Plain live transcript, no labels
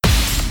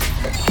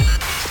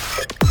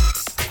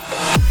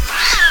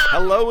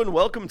Hello and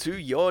welcome to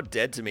You're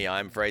Dead to Me.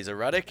 I'm Fraser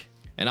Ruddock.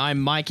 And I'm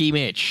Mikey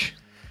Mitch.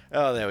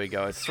 Oh, there we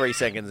go. It's 3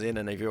 seconds in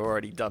and if you've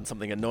already done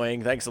something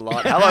annoying, thanks a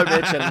lot. Hello,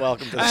 Mitch, and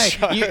welcome to the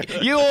show.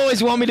 You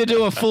always want me to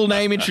do a full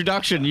name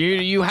introduction.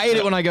 You hate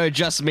it when I go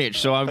just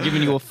Mitch, so I'm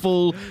giving you a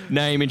full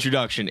name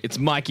introduction. It's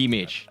Mikey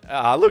Mitch.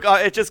 Look,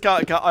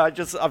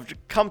 I've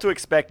come to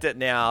expect it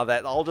now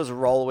that I'll just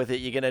roll with it.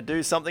 You're going to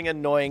do something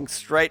annoying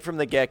straight from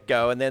the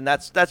get-go, and then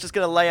that's just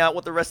going to lay out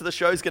what the rest of the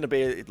show's going to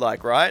be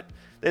like, right?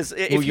 You're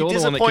the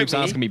one that keeps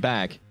asking me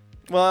back.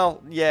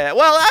 Well, yeah.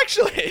 Well,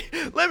 actually,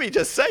 let me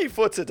just say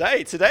for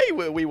today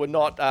we were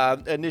not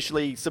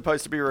initially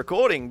supposed to be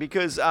recording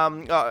because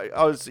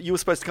you were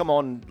supposed to come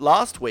on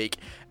last week,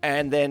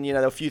 and then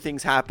a few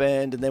things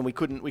happened, and then we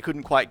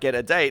couldn't quite get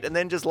a date, and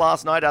then just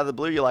last night out of the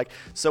blue, you're like,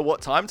 so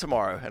what time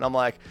tomorrow? And I'm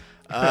like,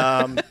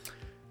 10.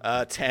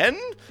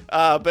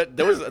 But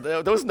there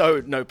was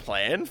no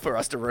plan for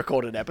us to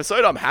record an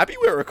episode. I'm happy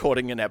we're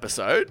recording an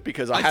episode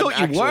because I thought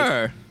you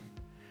were.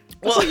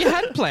 Well, I thought you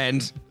had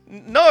planned.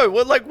 No,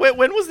 well, like, when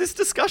was this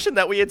discussion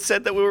that we had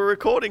said that we were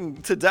recording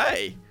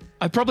today?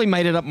 I probably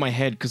made it up in my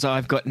head because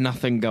I've got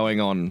nothing going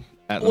on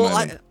at the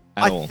moment.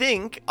 I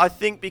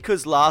think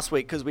because last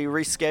week, because we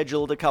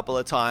rescheduled a couple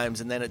of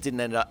times and then it didn't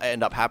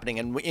end up happening.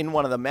 And in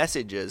one of the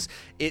messages,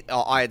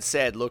 I had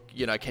said, look,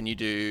 can you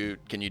do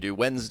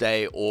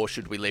Wednesday or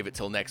should we leave it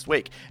till next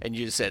week? And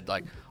you just said,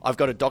 like, I've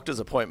got a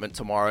doctor's appointment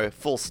tomorrow,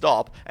 full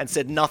stop, and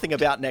said nothing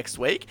about next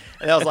week.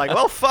 And I was like,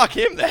 well, fuck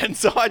him then.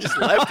 So I just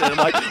left it. I'm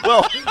like,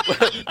 well,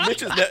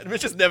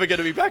 Mitch is never going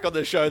to be back on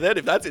the show then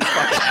if that's his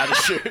fucking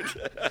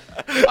attitude.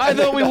 I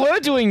thought we were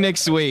doing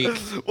next week.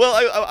 Well,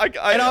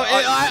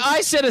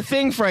 I said a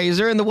thing,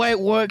 Fraser, and the way it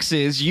works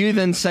is you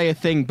then say a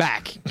thing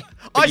back,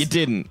 but you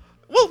didn't.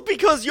 Well,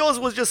 because yours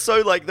was just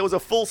so, like, there was a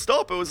full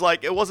stop. It was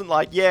like, it wasn't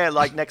like, yeah,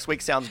 like, next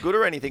week sounds good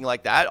or anything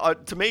like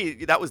that. To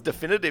me, that was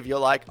definitive. You're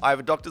like, I have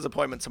a doctor's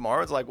appointment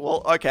tomorrow. It's like,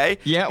 well, okay.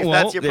 Yeah, if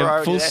that's your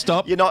priority, full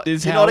stop you're not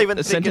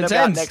even thinking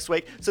about next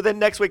week. So then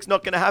next week's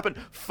not going to happen.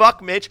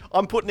 Fuck Mitch.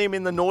 I'm putting him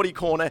in the naughty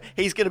corner.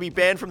 He's going to be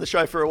banned from the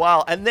show for a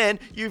while. And then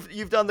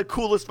you've done the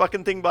coolest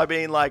fucking thing by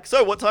being like,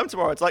 so what time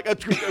tomorrow? It's like, 10?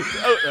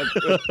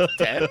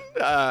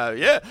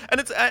 Yeah.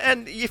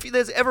 And if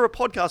there's ever a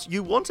podcast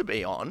you want to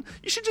be on,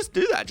 you should just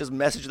do that. Just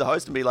message the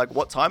host and be like,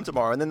 what time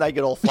tomorrow? And then they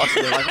get all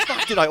flustered. They're like,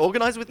 fuck, did I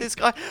organize with this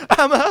guy?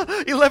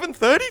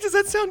 11:30? Does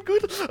that sound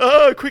good?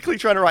 Quickly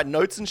trying to write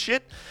notes and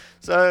shit.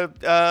 So,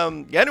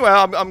 anyway,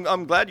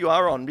 I'm glad you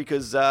are on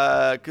because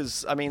I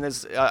mean,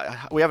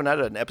 we haven't had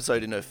an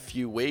episode in a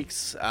few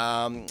weeks,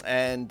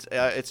 and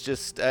it's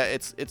just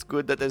it's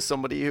good that there's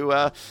somebody who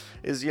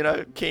is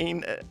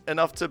keen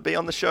enough to be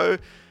on the show,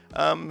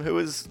 who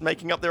is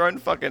making up their own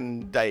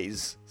fucking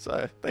days.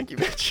 So, thank you,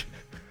 Mitch.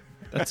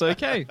 That's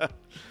okay.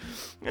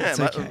 Yeah,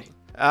 it's okay.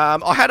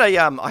 I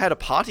had a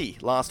party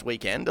last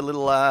weekend, a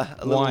little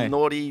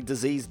naughty,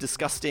 disease,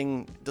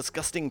 disgusting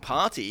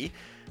party.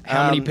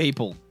 How many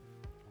people?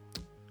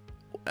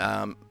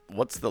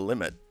 What's the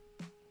limit?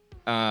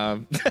 I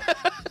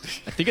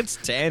think it's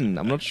 10.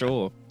 I'm not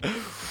sure.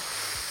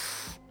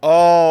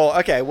 Oh,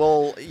 okay.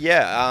 Well,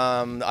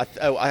 yeah.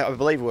 I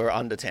believe we were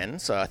under 10,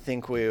 so I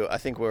think we're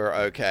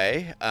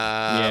okay.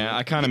 Yeah,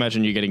 I can't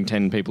imagine you getting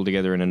 10 people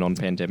together in a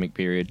non-pandemic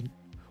period.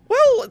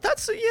 Well,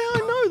 I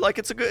know. Like,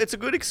 it's a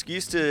good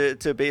excuse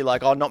to be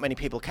like, oh, not many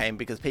people came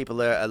because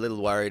people are a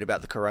little worried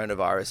about the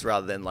coronavirus,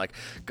 rather than like,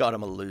 God,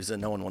 I'm a loser.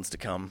 No one wants to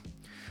come.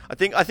 I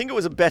think it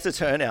was a better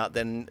turnout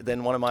than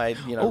one of my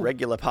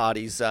regular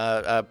parties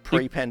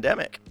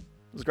pre-pandemic.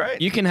 It was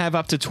great. You can have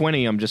up to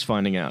 20. I'm just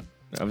finding out.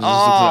 It's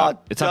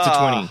up to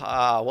 20.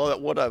 Well,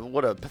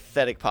 what a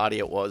pathetic party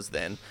it was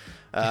then.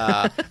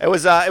 It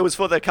was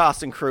for the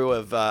cast and crew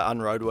of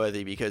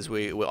Unroadworthy because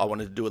I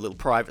wanted to do a little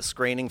private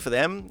screening for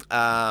them,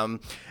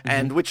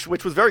 and which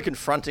was very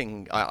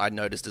confronting. I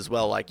noticed as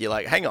well. Like, you're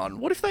like, hang on,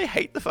 what if they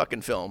hate the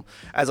fucking film?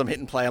 As I'm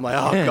hitting play, I'm like,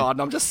 oh god,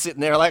 and I'm just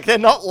sitting there like, they're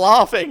not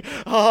laughing.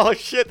 Oh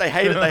shit, they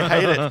hate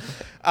it.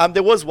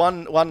 There was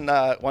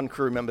one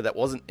crew member that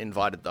wasn't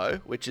invited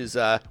though, which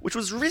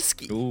was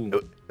risky.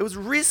 It was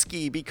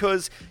risky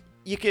because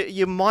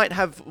you might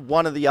have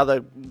one of the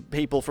other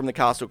people from the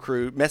cast or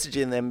crew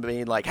messaging them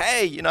being like,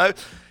 hey,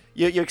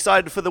 you're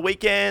excited for the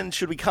weekend,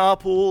 should we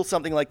carpool,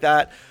 something like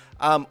that,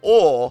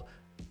 or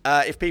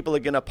if people are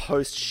going to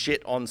post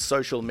shit on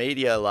social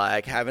media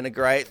like having a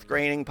great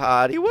screening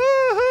party,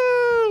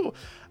 woohoo.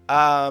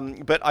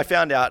 But I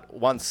found out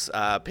once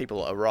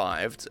people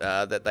arrived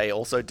that they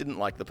also didn't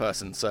like the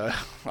person, so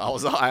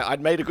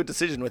I'd made a good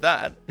decision with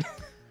that. It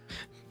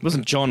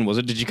wasn't John, was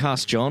it? Did you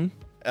cast John?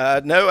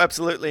 No,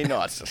 absolutely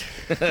not.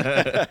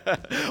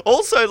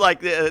 Also,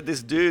 like,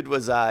 this dude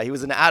was he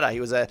was an adder. He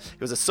was a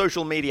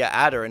social media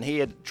adder, and he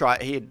had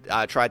tried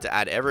to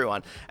add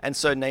everyone. And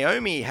so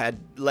Naomi had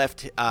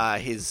left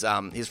his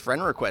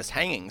friend request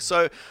hanging.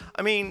 So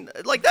I mean,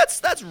 like,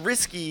 that's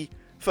risky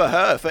for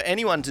her, for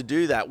anyone to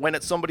do that when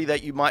it's somebody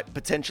that you might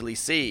potentially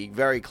see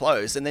very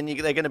close, and then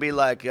they're going to be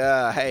like,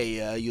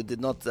 "Hey, you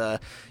did not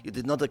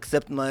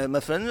accept my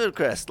friend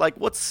request." Like,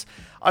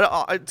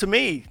 to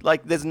me,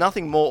 like, there's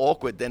nothing more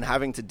awkward than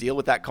having to deal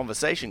with that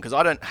conversation because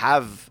I don't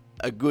have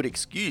a good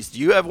excuse. Do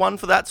you have one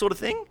for that sort of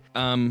thing?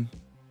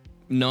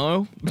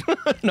 No,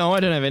 no, I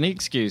don't have any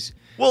excuse.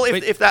 Well,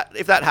 if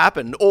that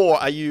happened, or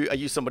are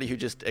you somebody who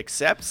just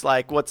accepts?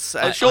 Like, what's?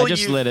 I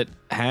just let it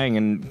hang,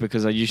 and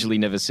because I usually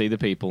never see the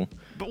people.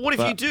 But what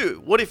if you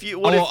do? What if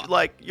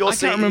like you're? I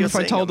can't remember if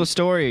I told the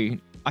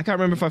story. I can't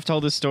remember if I've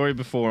told this story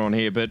before on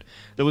here, but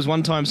there was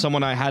one time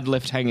someone I had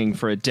left hanging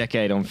for a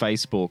decade on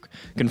Facebook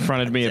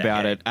confronted me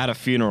about it at a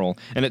funeral,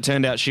 and it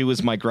turned out she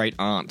was my great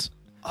aunt.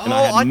 And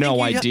I had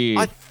no idea.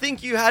 I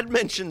think you had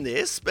mentioned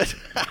this, but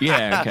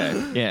yeah,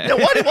 okay, yeah. Now,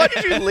 why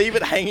did you leave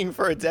it hanging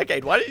for a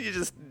decade? Why didn't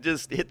you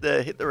just hit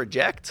the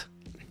reject?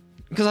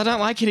 Because I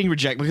don't like hitting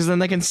reject, because then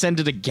they can send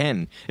it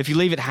again. If you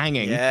leave it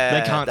hanging,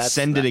 they can't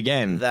send it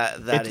again.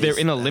 They're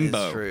in a limbo.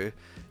 That is true.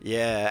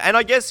 Yeah, and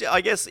I guess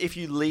if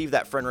you leave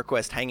that friend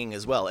request hanging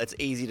as well, it's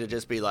easy to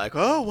just be like,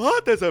 oh,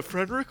 what? There's a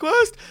friend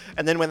request?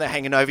 And then when they're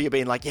hanging over, you're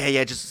being like,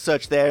 yeah, just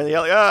search there, and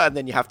you're like, oh, and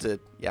then you have to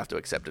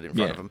accept it in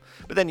front of them.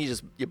 But then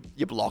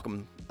you block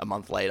them a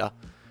month later.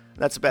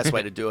 That's the best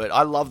way to do it.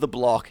 I love the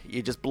block.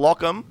 You just block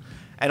them.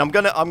 And I'm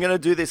gonna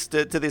do this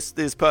to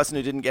this person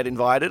who didn't get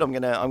invited. I'm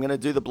gonna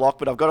do the block,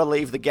 but I've got to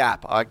leave the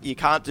gap. You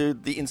can't do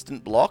the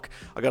instant block.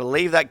 I've got to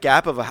leave that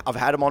gap of I've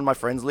had them on my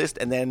friends list,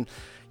 and then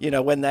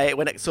when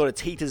it sort of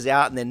teeters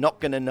out and they're not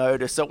gonna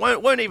notice. So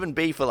it won't even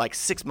be for like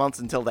 6 months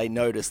until they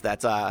notice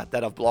that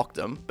I've blocked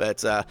them.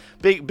 But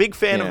big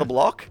fan of the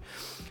block.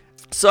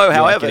 So,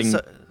 however,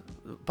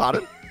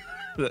 pardon.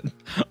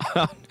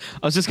 I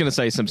was just gonna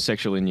say some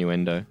sexual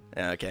innuendo.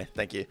 Okay,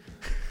 thank you.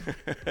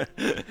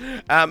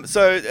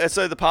 So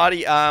the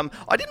party, I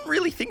didn't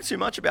really think too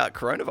much about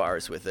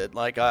coronavirus with it.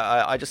 Like,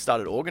 I just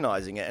started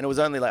organizing it, and it was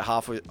only like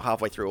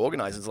halfway through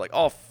organizing. It's like,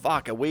 oh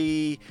fuck, are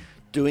we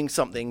doing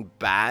something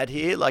bad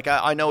here? Like,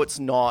 I know it's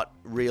not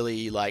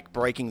really like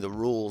breaking the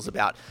rules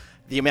about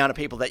the amount of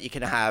people that you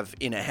can have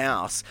in a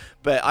house,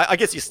 but I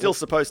guess you're still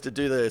supposed to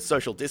do the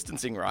social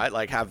distancing, right?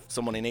 Like, have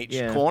someone in each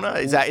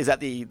corner. That's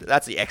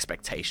the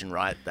expectation,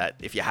 right? That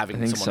if you're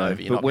having someone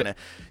over, you're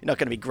not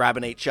gonna be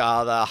grabbing each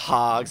other,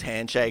 hugs,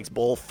 handshakes,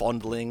 ball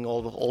fondling,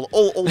 all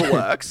the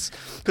works.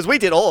 Because we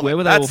did all of it. Where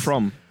were they all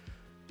from?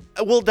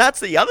 Well, that's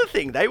the other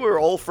thing. They were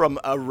all from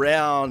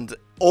around.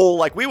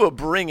 We were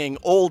bringing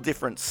all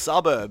different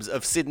suburbs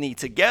of Sydney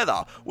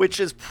together,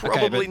 which is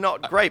probably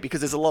not great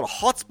because there's a lot of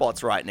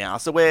hotspots right now.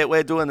 So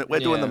we're doing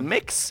the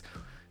mix.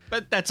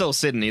 But that's all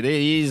Sydney.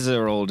 These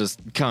are all just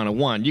kind of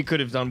one. You could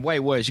have done way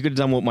worse. You could have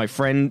done what my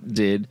friend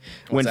did.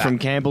 Went from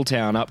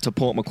Campbelltown up to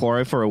Port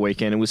Macquarie for a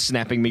weekend and was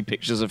snapping me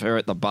pictures of her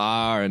at the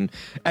bar. And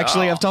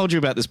actually, I've told you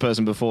about this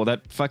person before.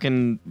 That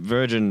fucking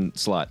virgin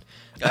slut.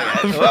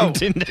 Okay. From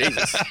Tinder.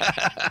 Jesus.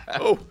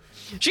 Oh.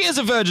 She is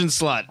a virgin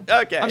slut.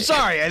 Okay. I'm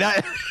sorry.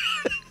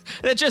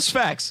 They're just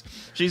facts.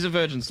 She's a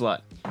virgin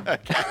slut.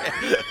 Okay.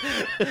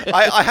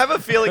 I have a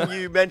feeling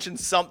you mentioned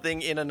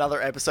something in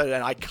another episode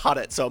and I cut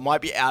it, so it might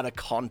be out of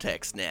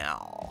context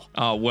now.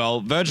 Oh,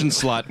 well, virgin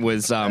slut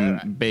was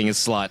being a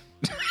slut.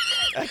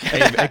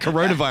 Okay. a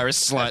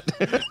coronavirus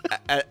slut.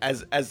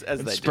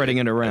 as they spreading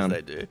do, it around.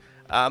 As they do.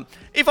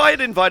 If I had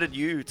invited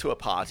you to a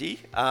party,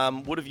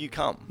 would have you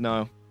come?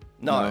 No.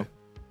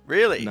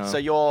 Really? No. So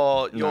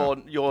you're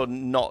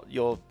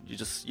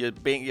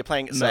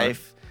playing it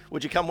safe.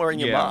 Would you come wearing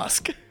your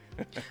mask?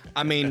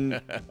 I mean,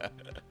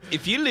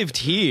 if you lived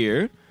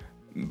here,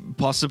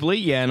 possibly,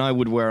 yeah, and I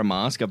would wear a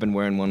mask. I've been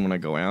wearing one when I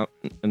go out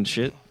and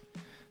shit.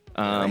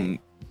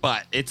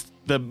 But it's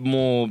I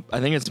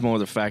think it's more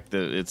the fact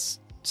that it's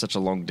such a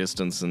long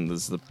distance and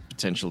there's the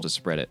potential to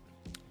spread it.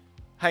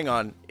 Hang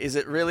on, is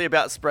it really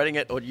about spreading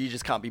it, or you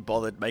just can't be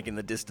bothered making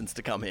the distance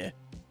to come here?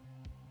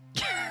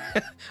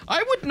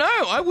 I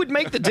would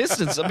make the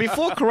distance.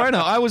 Before Corona,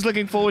 I was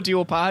looking forward to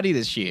your party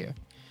this year.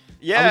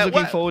 Yeah, I was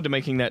looking forward to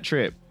making that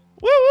trip.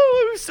 Woo!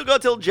 We've still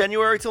got till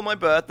January, till my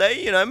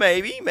birthday.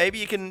 Maybe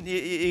you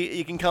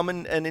can come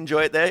and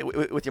enjoy it there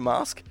with your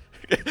mask.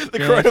 The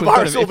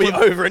coronavirus will be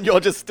over, and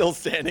you're just still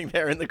standing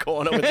there in the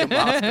corner with your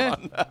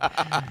mask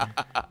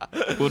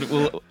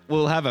on.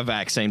 We'll have a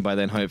vaccine by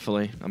then,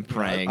 hopefully. I'm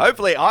praying.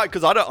 Hopefully,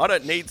 because I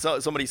don't need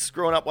somebody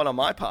screwing up one of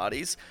my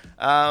parties.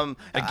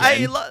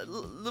 Hey,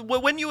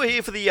 when you were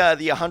here for the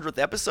 100th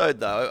episode,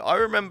 though, I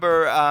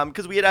remember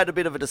because we had a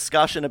bit of a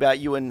discussion about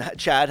you and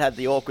Chad had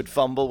the awkward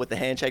fumble with the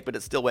handshake, but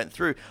it still went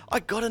through. I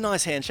got a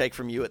nice handshake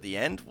from you at the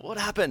end. What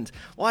happened?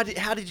 How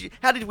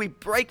did we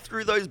break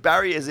through those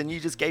barriers and you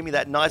just gave me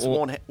that nice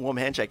warm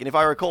handshake? And if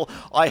I recall,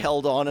 I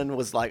held on and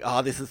was like,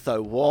 "Oh, this is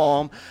so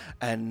warm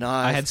and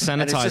nice." I had sanitizer on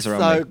me. It's just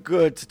so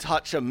good to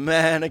touch a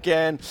man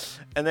again.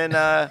 And then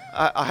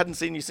I hadn't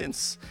seen you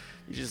since.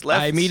 You just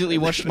left. I immediately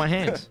washed my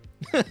hands.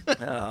 And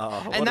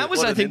that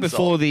was, I think,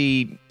 before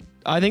the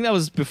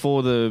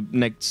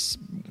next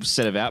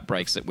set of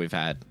outbreaks that we've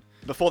had.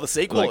 Before the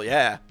sequel,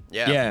 yeah.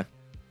 Yeah.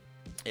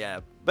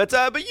 But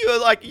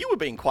you were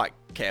being quite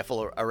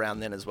careful around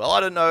then as well. I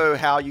don't know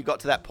how you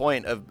got to that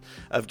point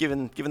of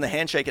giving the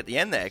handshake at the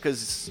end there,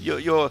 because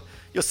you're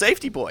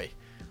safety boy.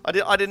 I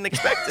didn't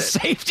expect it.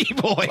 Safety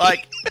boy.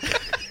 Like,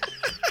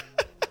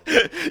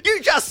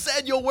 you just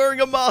said you're wearing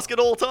a mask at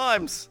all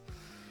times.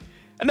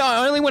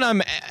 No, only when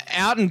I'm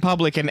out in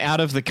public and out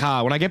of the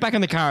car. When I get back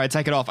in the car, I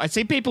take it off. I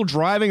see people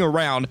driving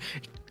around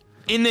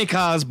in their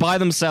cars by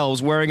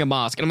themselves wearing a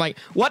mask. And I'm like,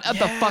 what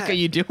the fuck are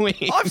you doing?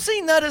 I've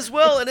seen that as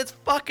well, and it's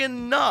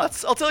fucking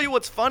nuts. I'll tell you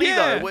what's funny,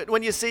 though.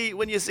 When you see,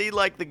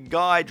 like, the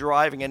guy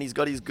driving and he's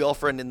got his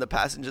girlfriend in the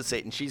passenger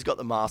seat and she's got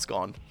the mask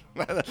on.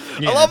 I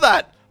love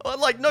that.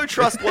 Like, no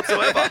trust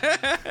whatsoever.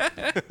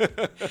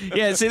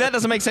 Yeah, see, that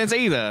doesn't make sense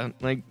either.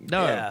 Like,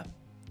 no. Yeah.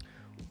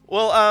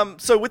 Well,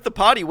 so with the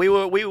party, we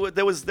were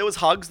there was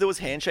hugs, there was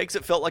handshakes.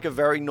 It felt like a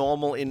very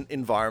normal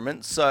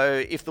environment.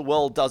 So if the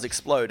world does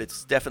explode,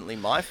 it's definitely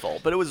my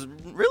fault. But it was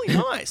really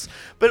nice.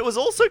 But it was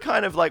also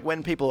kind of like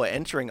when people were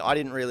entering, I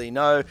didn't really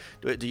know.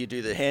 Do you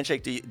do the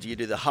handshake? Do you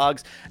do the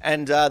hugs?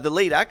 And the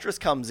lead actress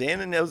comes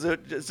in, and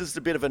it's just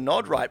a bit of a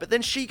nod, right? But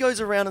then she goes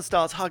around and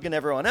starts hugging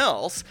everyone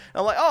else. And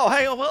I'm like, oh,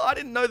 hey, well, I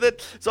didn't know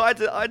that. So I had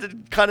to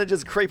kind of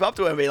just creep up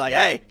to her and be like,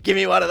 hey, give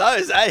me one of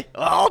those, hey?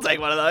 Well, I'll take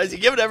one of those. You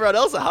giving everyone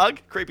else a hug?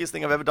 Creepy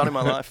thing I've ever done in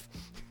my life,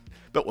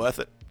 but worth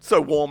it.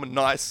 So warm and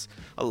nice.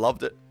 I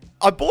loved it.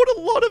 I bought a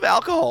lot of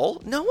alcohol.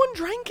 No one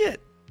drank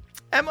it.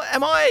 Am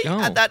I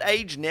at that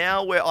age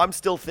now where I'm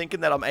still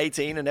thinking that I'm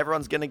 18 and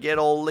everyone's going to get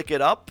all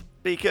liquored up?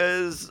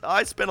 Because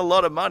I spent a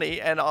lot of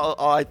money, and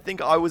I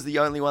think I was the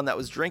only one that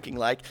was drinking.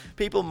 Like,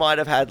 people might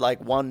have had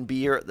like one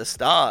beer at the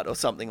start or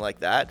something like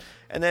that,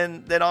 and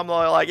then I'm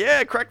like,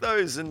 yeah, crack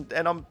those, and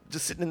I'm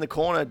just sitting in the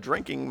corner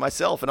drinking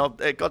myself. And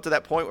it got to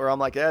that point where I'm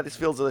like, yeah, this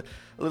feels a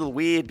little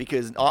weird,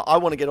 because I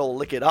want to get all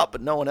liquored up,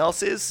 but no one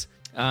else is.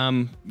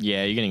 Yeah,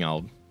 you're getting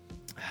old.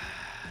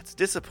 It's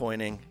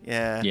disappointing.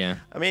 Yeah. Yeah.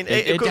 I mean,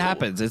 it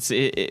happens.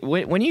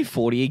 When you're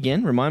 40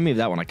 again, remind me of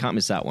that one. I can't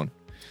miss that one.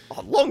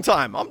 Oh, long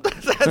time. I'm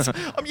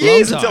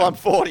years until I'm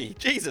 40.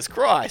 Jesus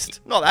Christ.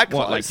 Not that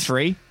close. What, like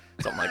 3?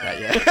 Something like that,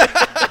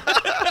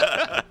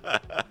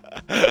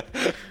 yeah.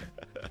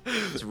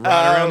 It's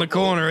right around the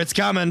corner. It's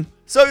coming.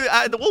 So,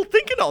 well,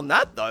 thinking on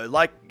that, though,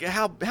 like,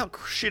 how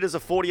shit is a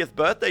 40th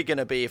birthday going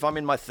to be if I'm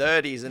in my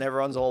 30s and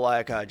everyone's all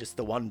like, just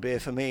the one beer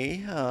for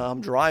me,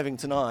 I'm driving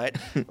tonight.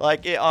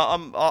 Like, I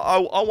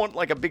want,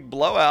 like, a big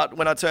blowout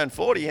when I turn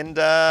 40, and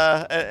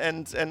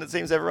it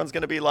seems everyone's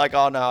going to be like,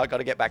 oh, no, I got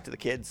to get back to the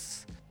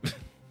kids.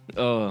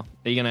 Oh, are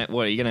you gonna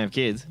have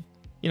kids?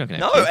 You're not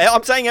gonna have kids. No,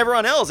 I'm saying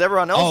everyone else.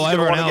 Everyone else is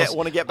gonna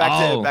want to get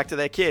back to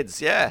their kids.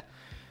 Yeah.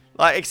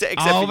 Like except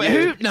for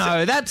you.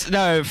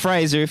 No,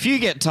 Fraser. If you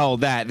get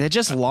told that, they're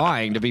just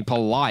lying to be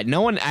polite.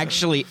 No one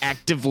actually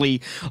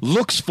actively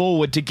looks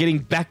forward to getting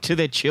back to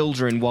their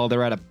children while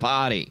they're at a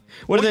party.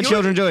 What are their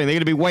children doing? They're going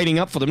to be waiting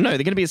up for them. No, they're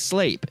going to be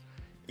asleep.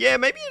 Yeah,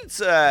 maybe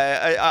it's.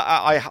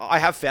 I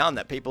have found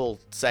that people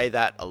say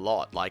that a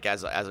lot. Like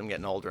as I'm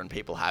getting older and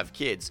people have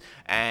kids,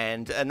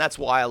 and that's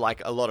why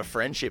like a lot of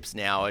friendships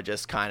now are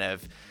just kind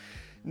of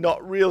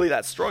not really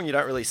that strong. You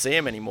don't really see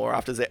them anymore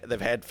after they've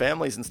had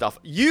families and stuff.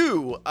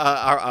 You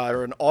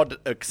are an odd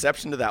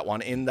exception to that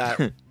one in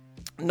that.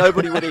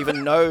 Nobody would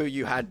even know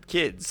you had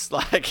kids.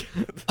 Like,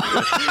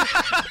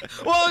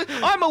 well,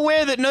 I'm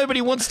aware that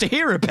nobody wants to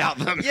hear about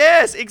them.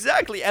 Yes,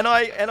 exactly, and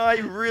I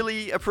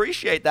really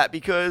appreciate that,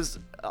 because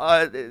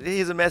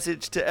here's a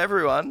message to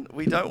everyone: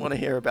 we don't want to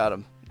hear about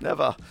them.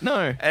 Never.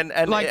 No. And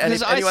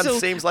if anyone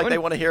seems like they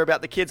want to hear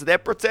about the kids, they're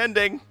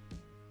pretending.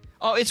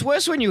 Oh, it's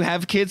worse when you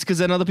have kids, because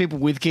then other people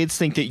with kids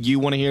think that you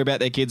want to hear about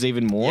their kids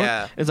even more.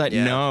 Yeah. It's like,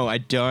 no, I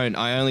don't.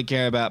 I only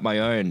care about my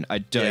own. I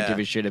don't give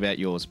a shit about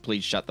yours.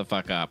 Please shut the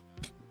fuck up.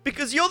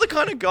 Because you're the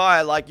kind of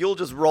guy, like, you'll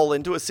just roll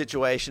into a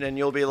situation and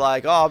you'll be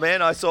like, oh,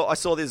 man, I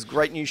saw this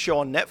great new show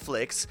on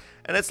Netflix.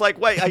 And it's like,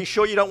 wait, are you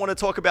sure you don't want to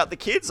talk about the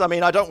kids? I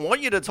mean, I don't want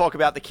you to talk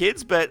about the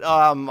kids, but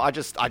I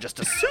just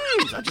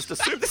assumed.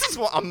 This is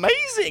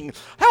amazing.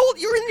 How old?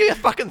 You're in your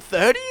fucking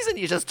 30s and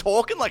you're just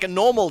talking like a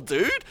normal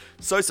dude?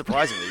 So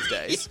surprising these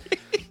days.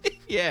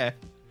 Yeah.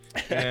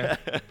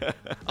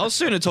 I'll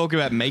sooner talk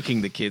about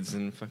making the kids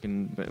than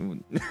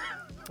fucking...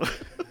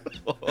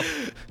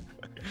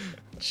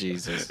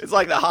 Jesus. It's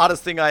like the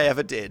hardest thing I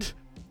ever did.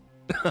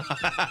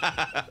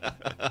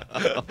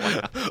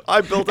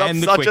 I built up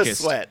such a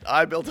sweat.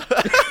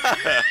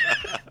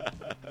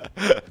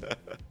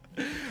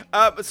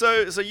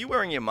 So you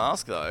wearing your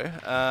mask though?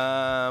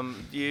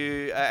 How's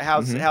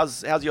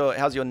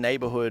your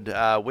neighbourhood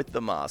with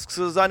the masks?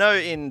 Because I know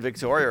in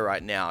Victoria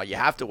right now you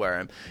have to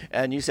wear them.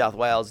 New South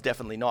Wales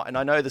definitely not. And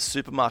I know the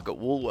supermarket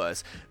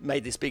Woolworths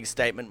made this big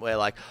statement where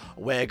like,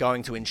 we're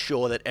going to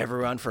ensure that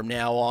everyone from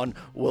now on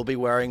will be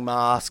wearing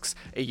masks.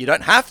 You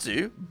don't have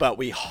to, but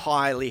we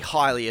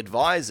highly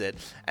advise it.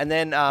 And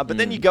then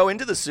then you go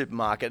into the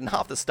supermarket and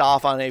half the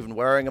staff aren't even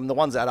wearing them. The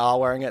ones that are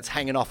wearing it's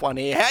hanging off one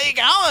ear. How you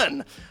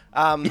going?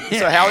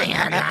 So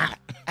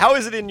how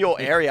is it in your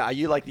area? Are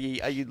you like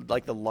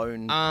the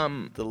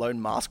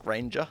lone mask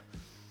ranger?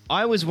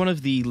 I was one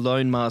of the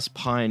lone mask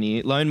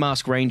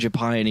ranger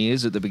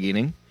pioneers at the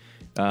beginning.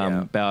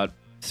 About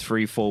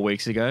 3-4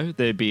 weeks ago,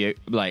 there'd be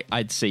like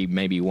I'd see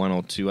maybe 1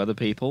 or 2 other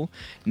people.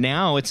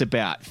 Now it's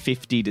about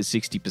 50 to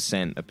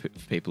 60%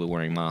 of people are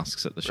wearing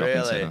masks at the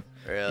shopping center.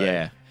 Really?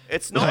 Yeah.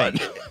 It's not.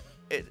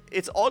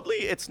 It's oddly,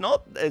 it's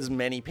not as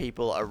many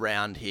people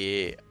around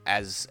here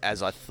as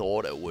I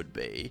thought it would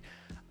be.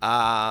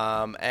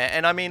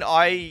 And I mean,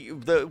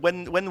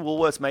 when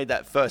Woolworths made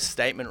that first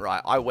statement,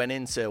 right, I went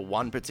into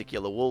one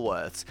particular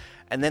Woolworths,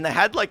 and then they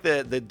had like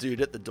the dude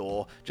at the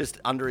door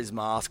just under his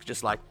mask,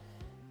 just like,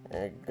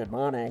 good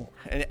morning.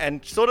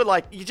 And sort of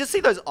like, you just see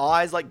those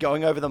eyes like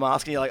going over the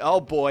mask and you're like, oh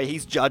boy,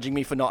 he's judging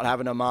me for not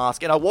having a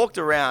mask. And I walked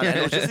around and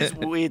it was just this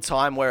weird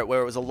time where it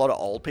was a lot of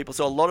old people.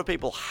 So a lot of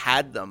people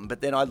had them,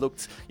 but then I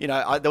looked,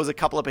 there was a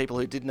couple of people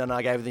who didn't, and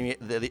I gave them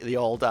the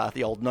old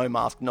no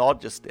mask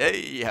nod, just,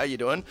 hey, how you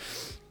doing?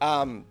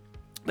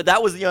 But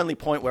that was the only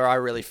point where I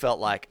really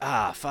felt like,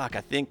 fuck,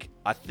 I think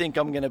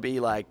I'm going to be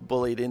like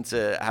bullied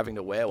into having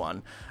to wear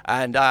one.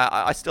 And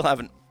I still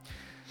haven't.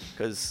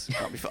 Because it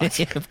can't be fun.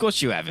 Of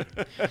course you haven't.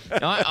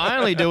 I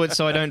only do it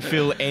so I don't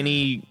feel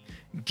any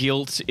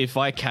guilt if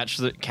I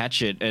catch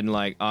it, and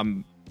like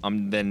I'm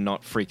then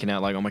not freaking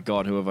out like, oh my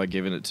god, who have I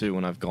given it to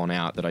when I've gone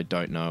out that I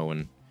don't know.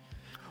 And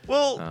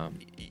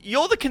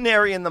you're the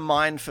canary in the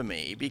mine for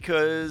me,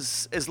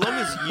 because as long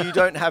as you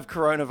don't have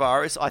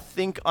coronavirus, I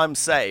think I'm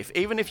safe.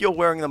 Even if you're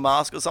wearing the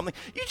mask or something,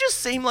 you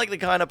just seem like the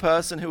kind of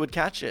person who would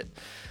catch it.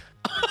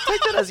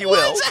 Take that as you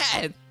will.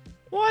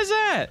 Why is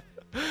that?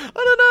 I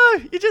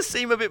don't know. You just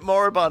seem a bit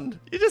moribund.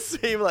 You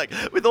just seem like,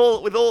 with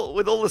all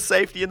the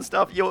safety and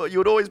stuff, you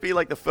would always be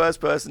like the first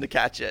person to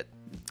catch it.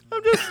 I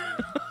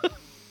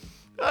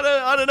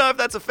don't know if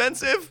that's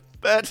offensive,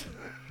 but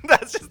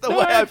that's just the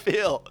way I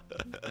feel.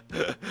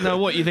 No,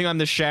 what, you think I'm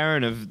the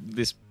Sharon of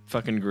this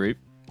fucking group?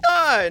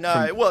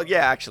 No. Well,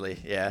 yeah, actually,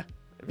 yeah.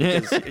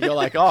 Because you're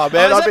like, oh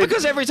man, is that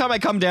because every time I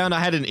come down, I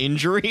had an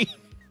injury?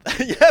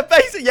 Yeah,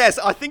 basically, yes.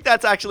 I think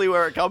that's actually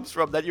where it comes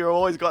from, that you've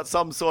always got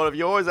some sort of,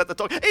 you're always at the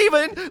top.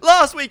 Even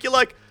last week, you're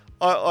like,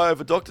 I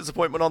have a doctor's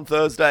appointment on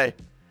Thursday.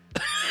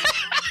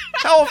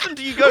 How often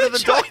do you go to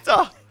the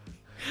doctor?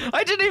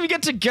 I didn't even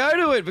get to go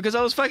to it because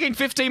I was fucking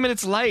 15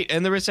 minutes late,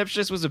 and the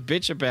receptionist was a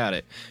bitch about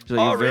it. She's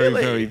like, you're very,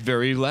 very,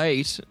 very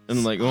late. And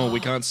I'm like, oh, we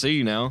can't see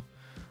you now.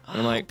 And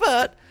I'm like,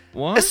 but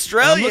what?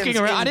 Australians in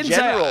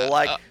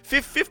general,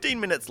 15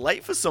 minutes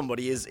late for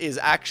somebody is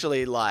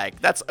actually like,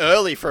 that's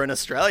early for an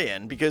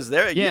Australian, because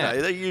they're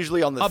they're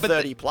usually on the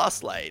 30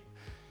 plus late.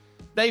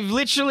 They've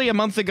literally a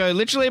month ago,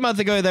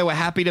 they were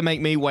happy to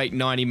make me wait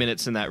 90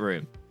 minutes in that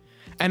room.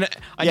 And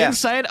I didn't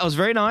say it, I was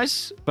very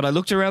nice, but I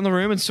looked around the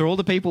room and saw all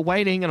the people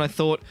waiting, and I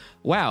thought,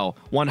 wow,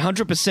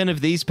 100%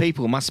 of these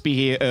people must be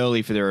here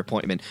early for their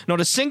appointment.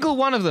 Not a single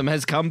one of them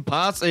has come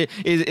past,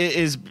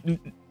 is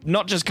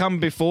not just come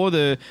before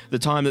the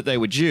time that they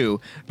were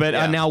due, but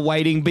are now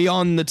waiting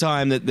beyond the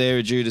time that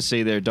they're due to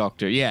see their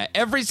doctor. Yeah,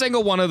 every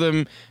single one of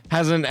them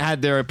hasn't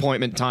had their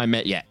appointment time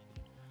met yet.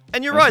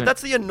 And you're right,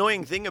 that's the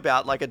annoying thing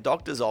about like a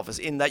doctor's office,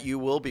 in that you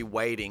will be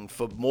waiting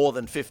for more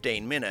than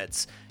 15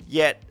 minutes,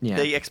 yet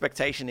the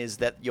expectation is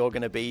that you're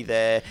going to be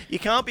there. You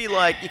can't be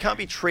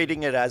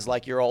treating it as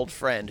like your old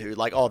friend who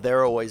like, oh,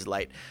 they're always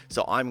late,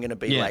 so I'm going to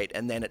be late,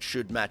 and then it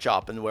should match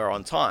up and we're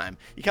on time.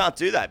 You can't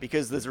do that,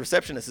 because the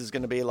receptionist is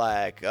going to be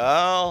like,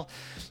 oh,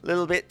 a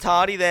little bit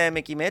tardy there,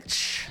 Mickey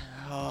Mitch.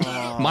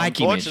 Oh,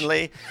 Mikey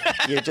unfortunately,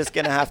 you're just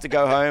going to have to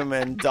go home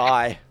and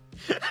die.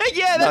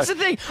 Yeah, that's the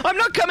thing. I'm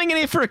not coming in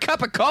here for a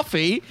cup of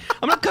coffee.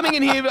 I'm not coming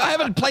in here. I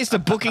haven't placed a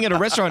booking at a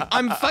restaurant.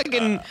 I'm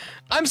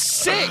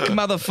sick,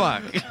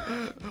 motherfucker.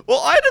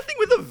 Well, I had a thing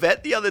with a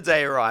vet the other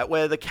day, right,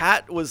 where the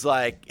cat was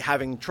like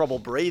having trouble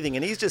breathing,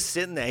 and he's just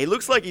sitting there. He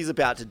looks like he's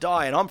about to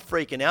die, and I'm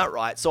freaking out,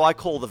 right? So I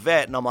call the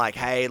vet, and I'm like,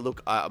 hey,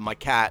 look, my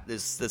cat,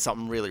 there's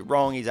something really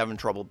wrong. He's having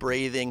trouble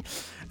breathing.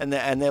 And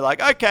they're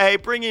like, okay,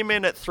 bring him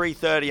in at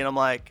 3:30. And I'm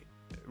like,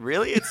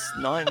 really? It's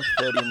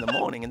 9:30 in the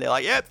morning. And they're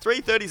like, yeah,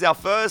 3:30 is our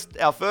first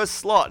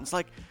slot. And it's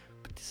like,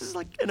 but this is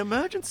like an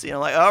emergency. And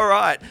I'm like, all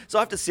right. So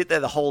I have to sit there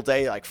the whole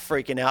day, like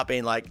freaking out,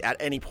 being like, at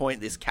any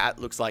point, this cat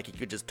looks like he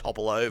could just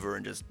topple over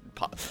and just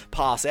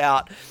pass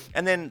out.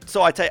 And then,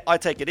 so I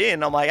take it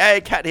in. I'm like,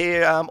 hey, cat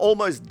here,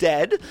 almost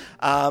dead.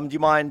 Do you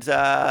mind? So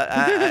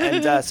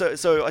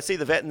I see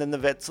the vet, and then the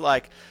vet's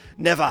like,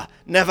 Never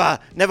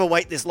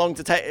wait this long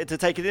to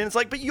take it in. It's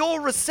like, but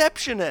your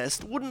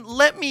receptionist wouldn't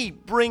let me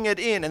bring it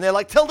in. And they're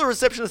like, tell the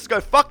receptionist to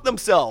go fuck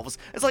themselves.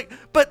 It's like,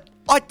 but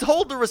I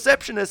told the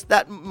receptionist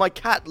that my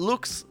cat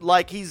looks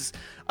like he's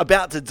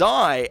about to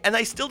die, and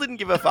they still didn't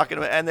give a fuck.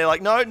 And they're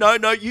like,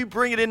 no, you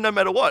bring it in no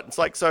matter what. It's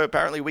like, so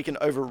apparently we can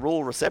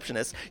overrule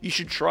receptionists. You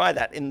should try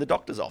that in the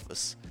doctor's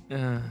office.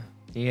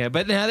 Yeah,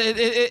 but now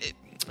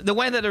the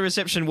way that the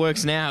reception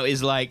works now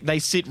is like they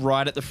sit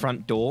right at the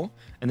front door,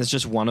 and there's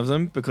just one of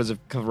them because of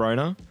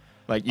Corona.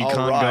 Like, you can't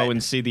go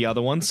and see the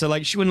other one. So,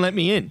 like, she wouldn't let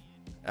me in.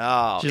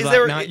 Oh. She's like,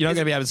 no, you're not going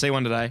to be able to see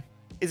one today.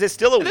 Is there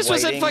still a waiting? This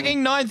was at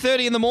fucking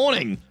 9:30 in the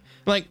morning.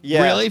 Like,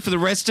 really? For the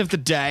rest of the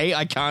day,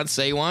 I can't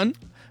see one?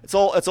 It's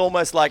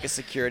almost like a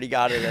security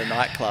guard at a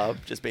nightclub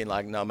just being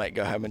like, no, mate,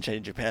 go home and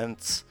change your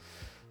pants.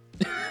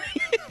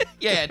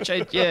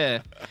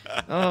 Yeah.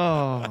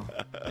 Oh.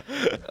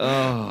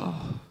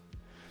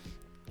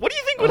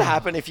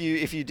 happen if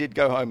you did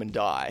go home and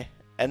die?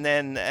 And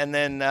then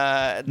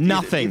Nothing.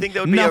 Do you think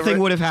there would be Nothing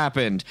would have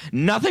happened.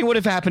 Nothing would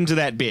have happened to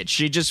that bitch.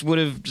 She just would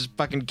have just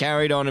fucking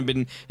carried on and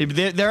been.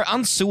 They're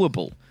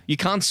unsuable. You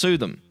can't sue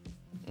them.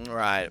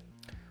 Right.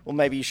 Well,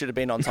 maybe you should have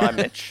been on time,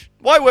 Mitch.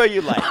 Why were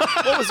you late?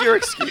 What was your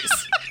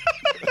excuse?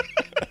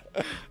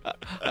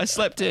 I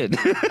slept in,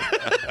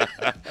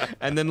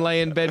 and then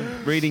lay in bed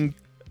reading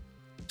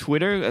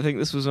Twitter. I think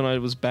this was when I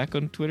was back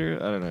on Twitter.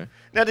 I don't know.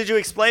 Now, did you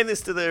explain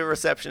this to the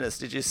receptionist?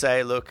 Did you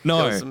say, look,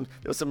 No. there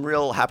was some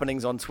real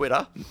happenings on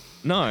Twitter?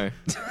 No.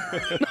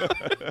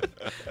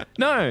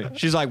 No.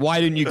 She's like, why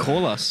didn't you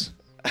call us?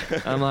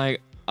 I'm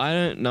like, I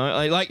don't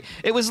know. Like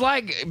it was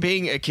like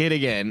being a kid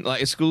again,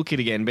 like a school kid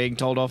again, being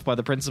told off by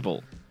the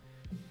principal.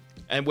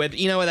 And where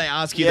where they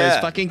ask you those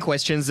fucking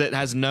questions that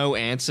has no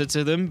answer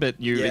to them, but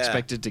you're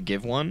expected to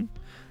give one.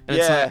 And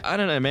it's like, I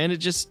don't know, man. It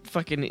just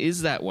fucking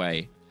is that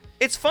way.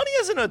 It's funny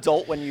as an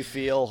adult when you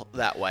feel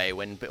that way,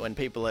 when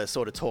people are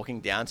sort of talking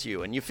down to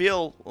you, and you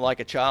feel like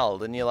a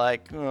child, and you're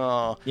like,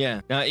 oh.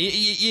 Yeah. No,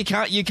 you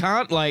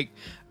can't like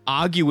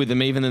argue with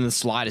them even in the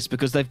slightest,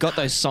 because they've got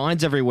those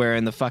signs everywhere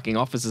in the fucking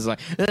offices like,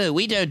 oh,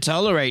 we don't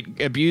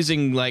tolerate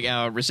abusing like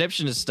our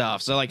receptionist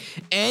staff. So like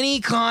any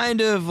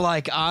kind of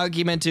like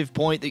argumentative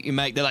point that you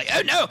make, they're like,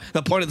 oh no,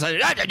 the point is, you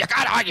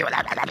can't argue with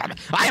that.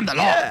 I am the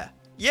law.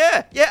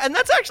 Yeah, and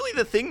that's actually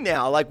the thing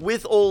now. Like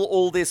with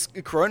all this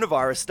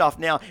coronavirus stuff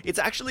now, it's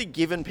actually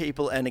given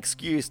people an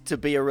excuse to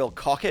be a real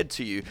cockhead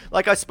to you.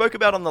 Like I spoke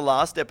about on the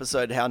last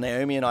episode how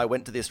Naomi and I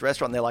went to this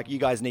restaurant. And they're like, you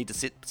guys need to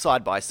sit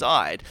side by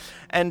side.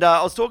 And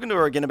I was talking to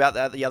her again about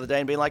that the other day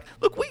and being like,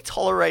 look, we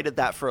tolerated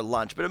that for a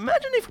lunch, but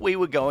imagine if we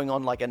were going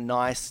on like a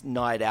nice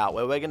night out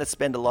where we're going to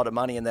spend a lot of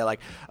money, and they're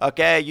like,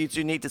 okay, you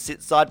two need to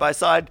sit side by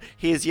side.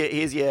 Here's your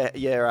hand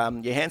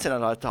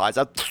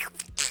sanitizer.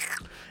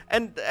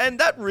 And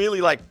that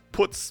really like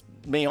puts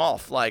me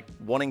off like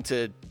wanting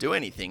to do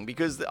anything,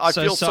 because I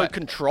feel so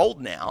controlled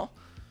now.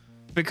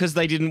 Because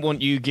they didn't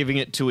want you giving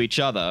it to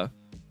each other.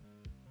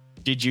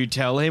 Did you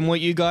tell him what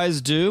you guys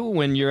do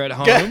when you're at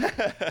home?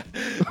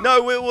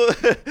 No,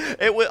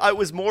 it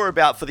was more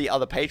about for the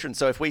other patrons.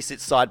 So if we sit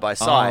side by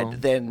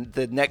side, then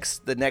the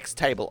next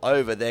table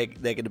over, they're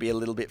going to be a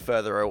little bit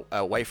further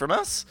away from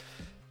us.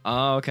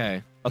 Oh,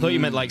 okay. I thought you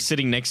meant like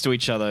sitting next to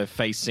each other,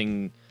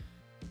 facing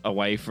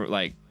away from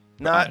like.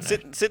 No,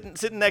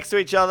 sitting next to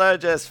each other,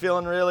 just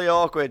feeling really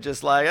awkward,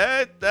 just like,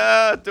 hey,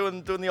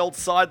 doing the old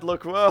side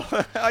look. Well,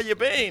 how you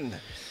been?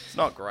 It's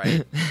not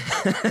great.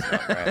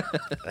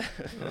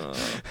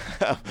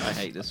 I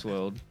hate this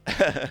world.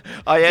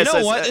 Oh, yeah, you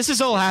know what? This is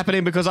all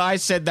happening because I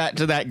said that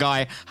to that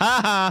guy.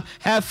 Ha ha,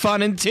 have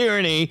fun in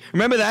tyranny.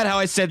 Remember that? How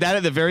I said that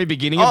at the very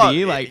beginning of the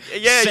year? Like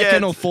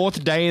second or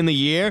fourth day in the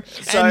year?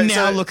 And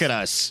now look at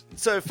us.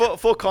 So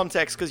for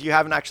context, because you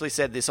haven't actually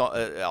said this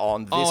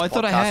on this podcast. I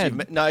thought I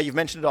had. You've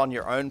mentioned it on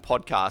your own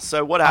podcast.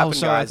 So what happened,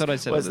 guys, I thought I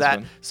said was that.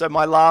 One. So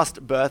my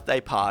last birthday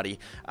party,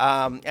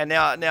 and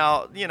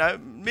now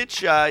Mitch,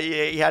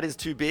 he had his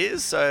 2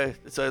 beers, so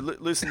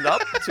loosened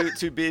up.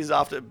 two beers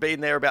after being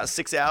there about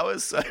 6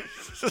 hours.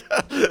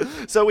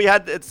 So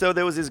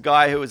there was this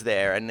guy who was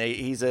there, and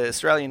he's an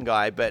Australian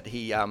guy, but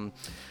he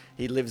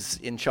lives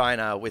in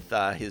China with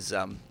his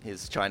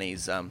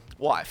Chinese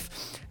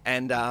wife,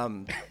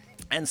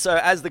 and so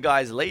as the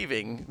guy's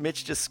leaving,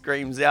 Mitch just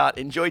screams out,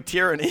 "Enjoy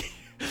tyranny."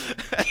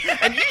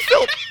 And you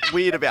felt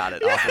weird about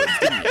it afterwards,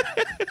 didn't you?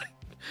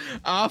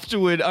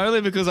 Afterward,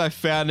 only because I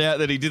found out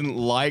that he didn't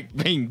like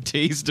being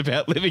teased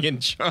about living in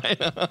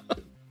China.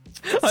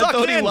 I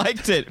thought he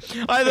liked it.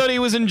 I thought he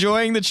was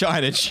enjoying the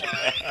China.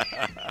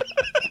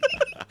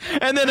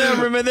 And then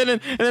I remember, and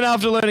then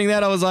after learning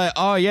that, I was like,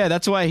 oh yeah,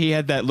 that's why he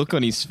had that look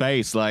on his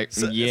face, like,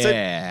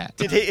 yeah.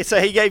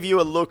 So he gave you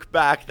a look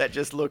back that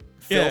just looked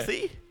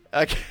filthy? Yeah.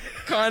 Okay.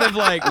 Kind of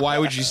like, why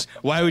would you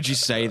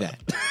say that?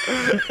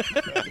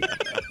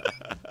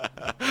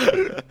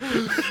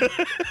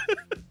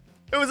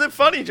 It was a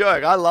funny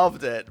joke. I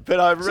loved it, but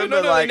I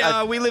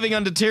remember we living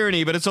under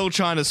tyranny, but it's all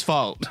China's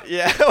fault.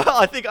 Yeah, well,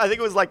 I think it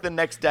was like the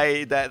next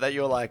day that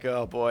you were like,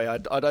 oh boy, I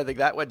don't think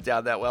that went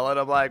down that well, and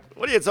I'm like,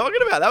 what are you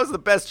talking about? That was the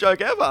best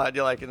joke ever, and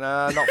you're like,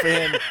 nah, not for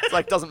him. It's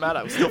like, doesn't matter.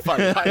 It was still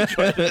funny. I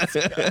enjoyed it.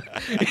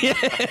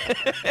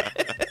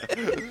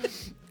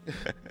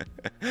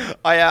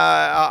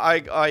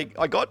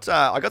 I got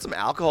some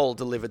alcohol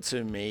delivered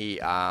to me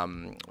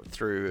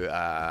through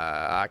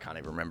I can't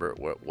even remember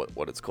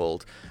what it's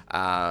called.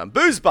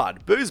 Booze Bud.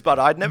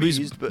 I'd never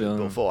used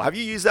before. Have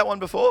you used that one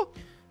before?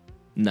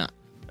 Nah.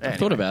 Anyway. I've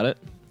thought about it.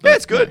 Yeah,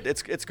 it's good. No.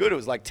 It's good. It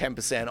was like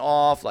 10%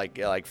 off,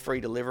 like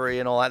free delivery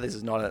and all that. This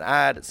is not an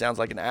ad. It sounds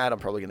like an ad. I'm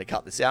probably going to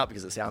cut this out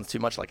because it sounds too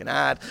much like an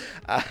ad.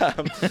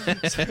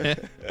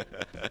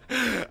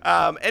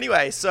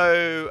 Anyway,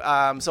 so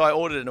I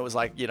ordered it and it was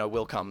like,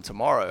 we'll come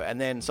tomorrow.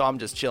 And then so I'm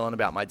just chilling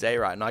about my day,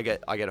 right? And I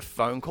get a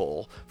phone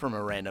call from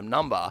a random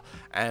number,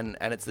 and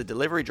it's the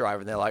delivery driver,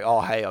 and they're like, oh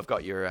hey, I've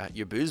got your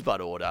Booze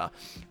Bud order.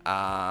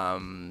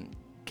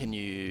 can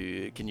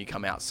you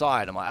come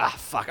outside? I'm like,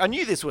 fuck, I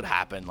knew this would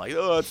happen. Like,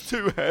 oh, it's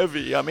too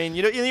heavy. I mean,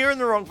 you're in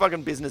the wrong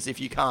fucking business if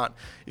you can't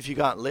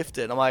lift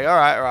it. I'm like, all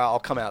right, I'll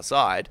come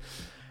outside.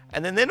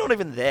 And then they're not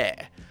even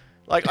there.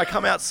 Like, I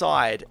come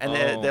outside and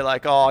they're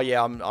like, oh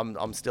yeah,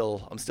 I'm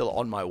still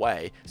on my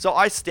way. So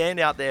I stand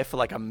out there for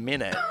like a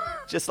minute,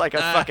 just like a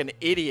fucking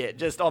idiot,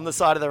 just on the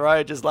side of the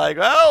road, just like,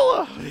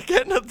 well,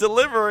 getting a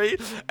delivery.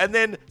 And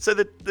then so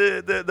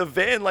the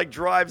van like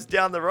drives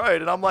down the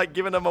road, and I'm like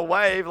giving them a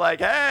wave, like,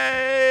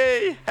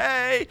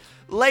 hey,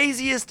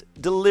 laziest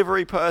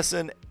delivery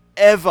person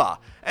ever.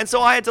 And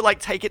so I had to like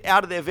take it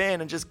out of their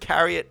van and just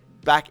carry it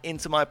back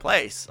into my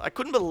place. I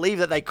couldn't believe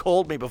that they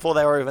called me before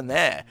they were even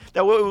there.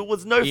 There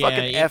was no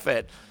fucking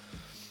effort.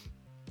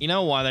 You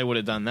know why they would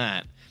have done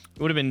that?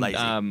 It would have been lazy.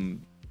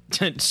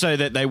 So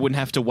that they wouldn't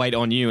have to wait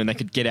on you and they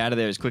could get out of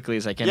there as quickly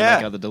as they can and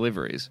make other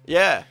deliveries.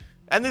 Yeah.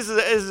 And this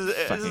is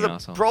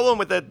a problem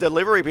with the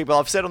delivery people.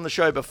 I've said on the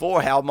show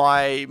before how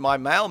my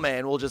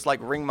mailman will just like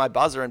ring my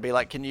buzzer and be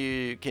like, can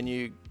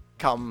you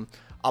come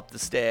up the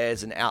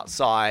stairs and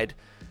outside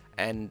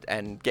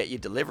and get your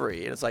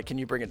delivery? And it's like, can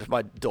you bring it to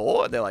my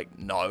door? And they're like,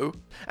 no.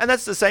 And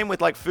that's the same with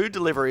like food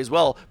delivery as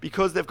well,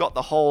 because they've got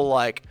the whole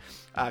like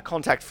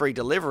contact-free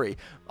delivery.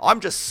 I'm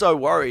just so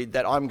worried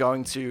that I'm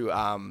going to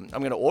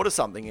order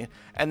something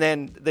and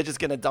then they're just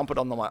going to dump it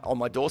on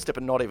my doorstep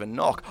and not even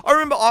knock. I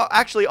remember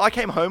I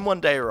came home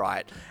one day,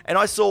 right, and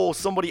I saw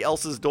somebody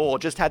else's door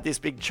just had this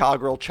big Char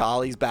Grill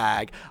Charlie's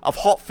bag of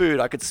hot food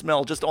I could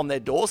smell just on their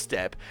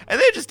doorstep, and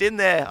they're just in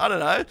there, I don't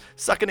know,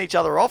 sucking each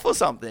other off or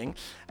something,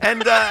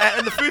 and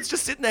the food's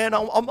just sitting there, and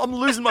I'm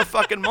losing my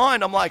fucking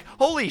mind. I'm like,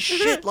 holy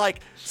shit,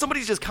 like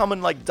somebody's just come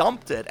and like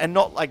dumped it and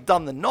not like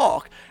done the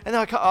knock. And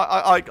then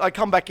I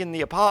come back in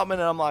the apartment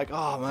and I'm like,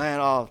 oh man,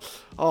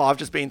 I've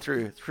just been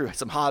through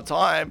some hard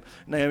time.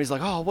 Naomi's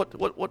like, oh,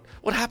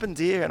 what happened,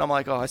 dear? And I'm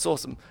like, oh, I saw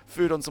some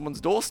food on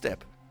someone's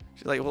doorstep.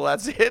 She's like, well,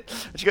 that's it.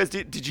 And she goes,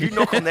 did you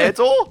knock on their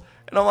door?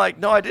 And I'm like,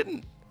 no, I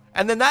didn't.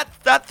 And then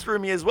that threw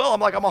me as well.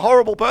 I'm like, I'm a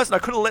horrible person. I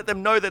couldn't have let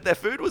them know that their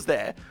food was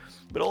there.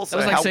 But also, it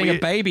was like seeing a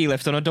baby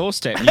left on a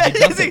doorstep.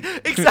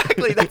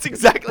 Exactly. That's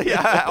exactly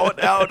how it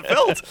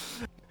felt.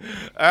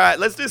 All right,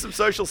 let's do some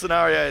social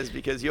scenarios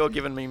because you're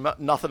giving me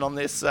nothing on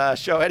this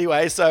show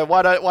anyway. So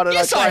why don't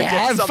I try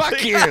and get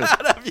something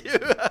out of you?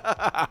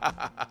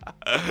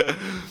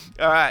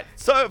 All right.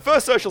 So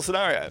first social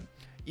scenario: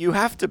 you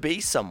have to be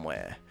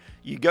somewhere.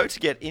 You go to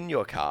get in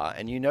your car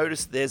and you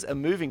notice there's a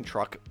moving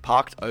truck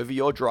parked over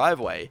your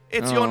driveway.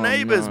 It's your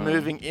neighbors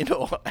moving in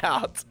or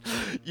out.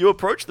 You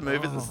approach the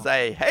movers and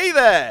say, "Hey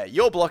there,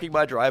 you're blocking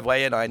my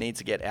driveway and I need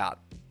to get out."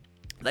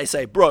 They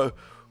say, "Bro,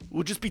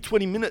 we'll just be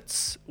 20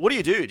 minutes. What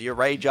do? Do you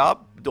rage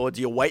up or do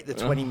you wait the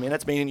 20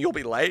 minutes, meaning you'll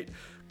be late?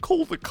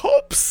 Call the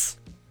cops."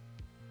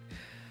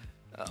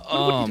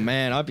 Oh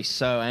man, I'd be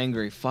so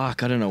angry.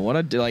 Fuck, I don't know what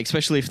I'd do. Like,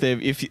 especially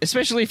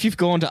if you've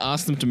gone to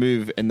ask them to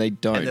move and they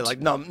don't. And they're like,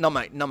 no,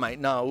 mate,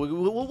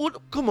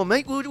 no. Come on,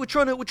 mate. We're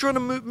trying to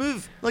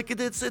move. Like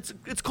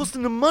it's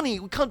costing them money.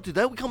 We can't do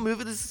that. We can't move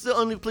it. This is the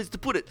only place to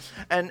put it.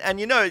 And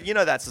you know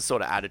that's the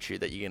sort of attitude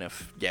that you're gonna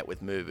get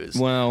with movers.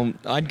 Well,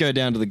 I'd go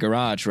down to the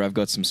garage where I've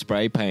got some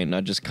spray paint, and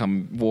I'd just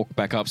walk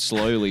back up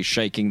slowly,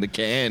 shaking the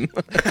can.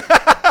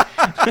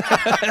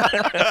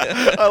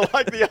 I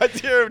like the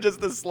idea of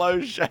just the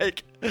slow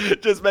shake,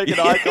 just making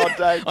eye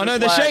contact. I know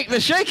the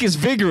shake is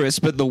vigorous,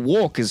 but the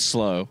walk is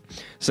slow,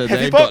 so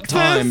they've got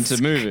time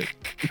to move it.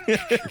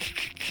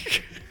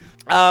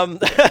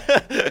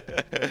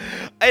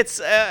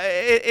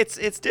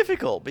 It's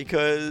difficult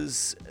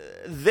because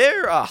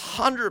they're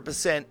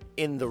 100%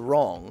 in the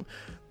wrong.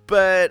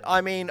 But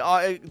I mean,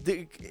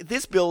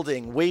 this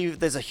building,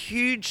 there's a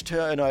huge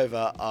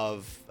turnover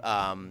of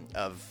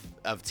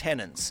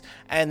tenants,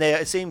 and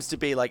there seems to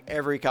be like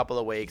every couple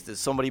of weeks there's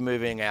somebody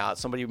moving out,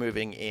 somebody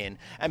moving in,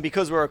 and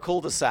because we're a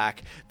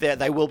cul-de-sac,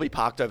 they will be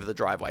parked over the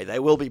driveway. They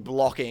will be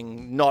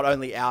blocking not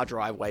only our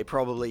driveway,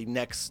 probably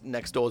next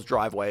door's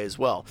driveway as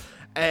well.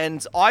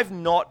 And I've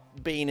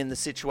not been in the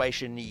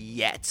situation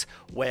yet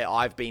where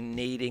I've been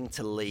needing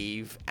to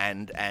leave,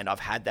 and I've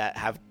had to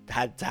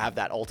have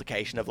that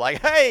altercation of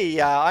like, hey,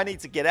 I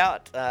need to get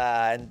out,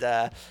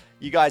 and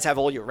you guys have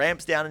all your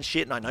ramps down and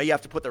shit, and I know you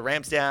have to put the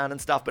ramps down and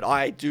stuff, but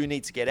I do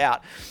need to get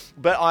out.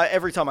 But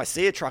every time I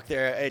see a truck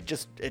there, it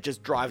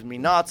just drives me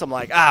nuts. I'm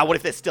like, what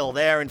if they're still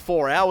there in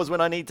 4 hours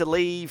when I need to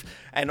leave?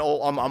 And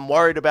I'm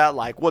worried about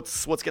like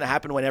what's going to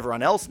happen when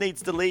everyone else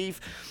needs to leave.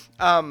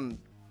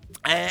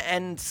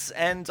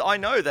 And I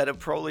know that it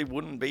probably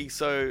wouldn't be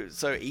so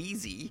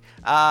easy.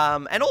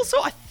 And also,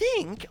 I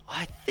think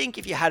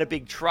if you had a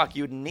big truck,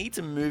 you would need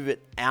to move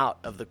it out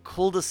of the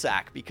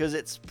cul-de-sac because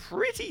it's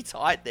pretty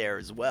tight there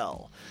as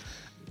well.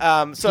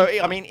 So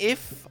I mean,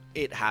 if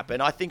it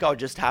happened, I think I'd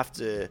have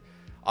to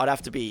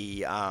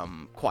be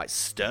quite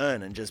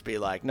stern and just be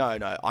like,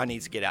 no, I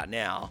need to get out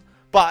now.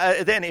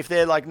 But then if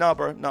they're like, no,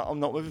 bro, no,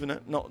 I'm not moving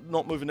it,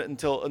 not moving it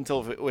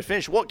until we're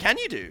finished, what can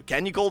you do?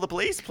 Can you call the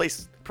police?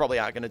 Police probably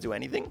aren't going to do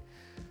anything.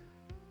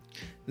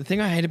 The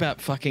thing I hate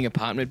about fucking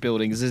apartment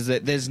buildings is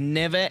that there's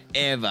never,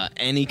 ever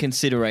any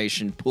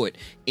consideration put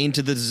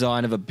into the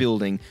design of a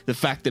building the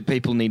fact that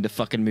people need to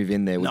fucking move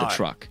in there with a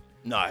truck.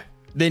 No.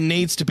 There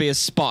needs to be a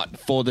spot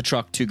for the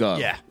truck to go.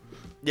 Yeah.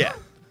 Yeah.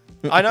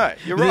 I know.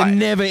 You're right. There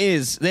never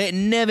is. There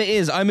never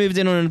is. I moved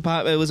in on an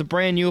apartment. It was a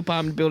brand new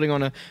apartment building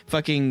on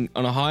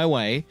a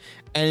highway,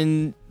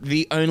 and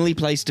the only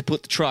place to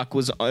put the truck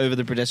was over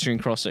the pedestrian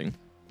crossing.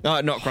 No,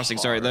 not crossing.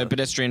 Sorry, the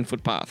pedestrian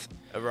footpath.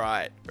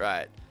 Right.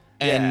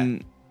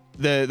 And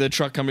the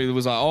truck company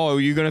was like, "Oh,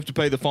 you're gonna have to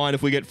pay the fine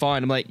if we get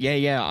fined." I'm like,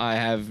 "Yeah, I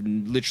have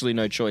literally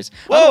no choice.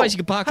 Whoa, otherwise, you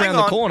can park around hang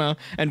the on. corner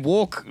and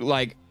walk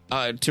like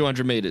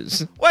 200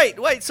 meters."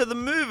 Wait. So the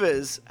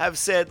movers have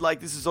said, like,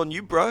 this is on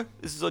you, bro.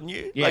 This is on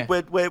you. Yeah.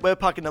 Like, we're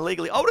parking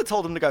illegally. I would have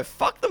told them to go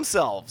fuck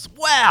themselves.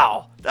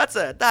 Wow.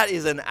 That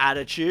is an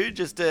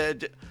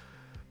attitude.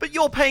 But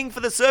you're paying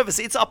for the service.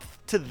 It's up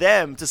to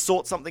them to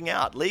sort something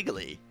out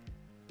legally.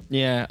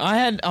 Yeah, I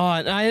had.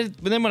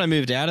 But then when I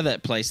moved out of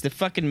that place, the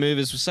fucking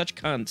movers were such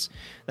cunts.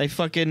 They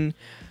fucking.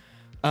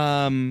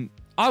 I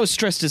was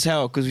stressed as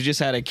hell because we just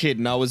had a kid,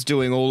 and I was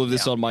doing all of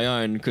this on my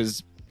own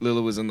because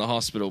Lila was in the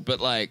hospital. But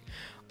like,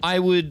 I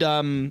would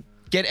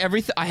get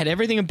everything. I had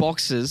everything in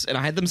boxes, and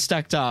I had them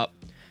stacked up.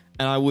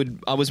 And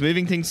I was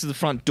moving things to the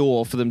front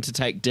door for them to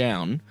take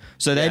down,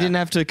 so they didn't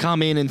have to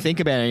come in and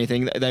think about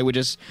anything. They would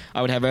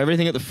I would have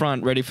everything at the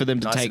front ready for them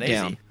to take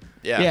down.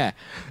 Yeah.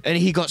 And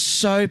he got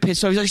so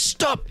pissed. So he's like,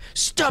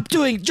 stop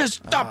doing,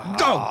 just stop,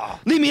 go,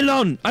 leave me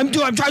alone. I'm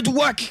trying to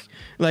work.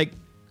 Like,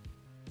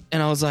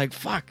 and I was like,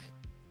 fuck.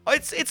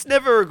 It's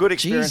never a good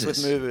experience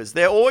Jesus. with movers.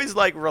 They're always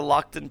like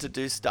reluctant to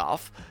do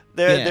stuff.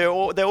 They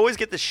always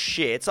get the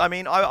shits. I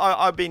mean,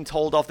 I've been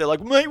told off. They're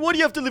like, mate, why do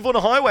you have to live on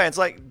a highway? And it's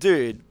like,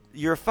 dude,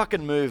 you're a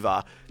fucking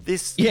mover.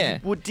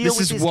 Would deal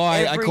with this why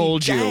every I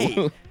called day.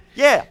 you.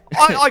 Yeah,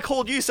 I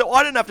called you, so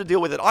I didn't have to deal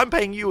with it. I'm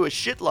paying you a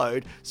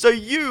shitload, so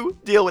you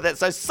deal with it.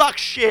 So suck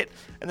shit,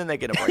 and then they're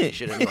gonna break your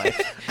shit anyway.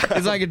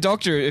 It's like a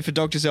doctor. If a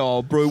doctor says,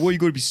 "Oh, bro, why you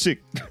gotta be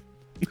sick?"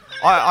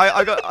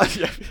 I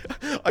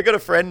got a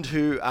friend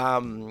who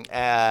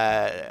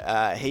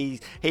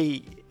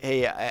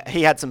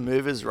he had some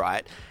movers,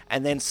 right?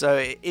 And then so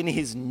in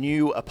his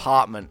new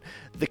apartment,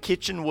 the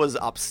kitchen was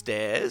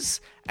upstairs,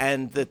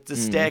 and the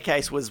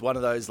staircase was one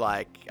of those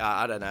like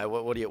I don't know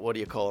what do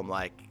you call them,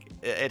 like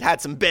it had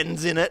some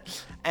bends in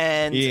it,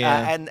 and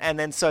and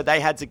then so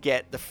they had to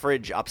get the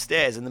fridge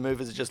upstairs, and the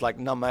movers are just like,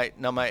 no mate,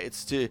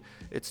 it's too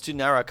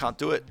narrow, I can't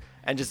do it,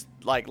 and just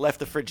like left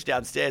the fridge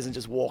downstairs and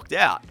just walked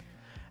out.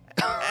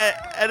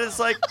 And it's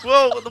like,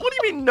 well, what do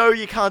you mean, no,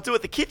 you can't do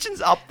it? The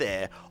kitchen's up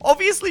there.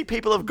 Obviously,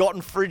 people have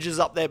gotten fridges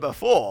up there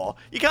before.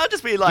 You can't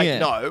just be like,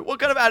 no. What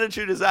kind of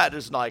attitude is that?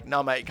 Just like,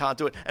 no, mate, you can't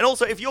do it. And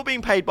also, if you're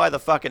being paid by the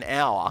fucking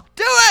hour,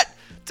 do it!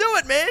 Do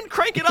it, man.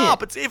 Crank it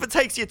up. If it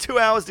takes you 2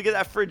 hours to get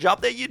that fridge up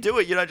there, you do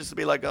it. You don't just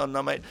be like, oh,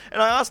 no, mate.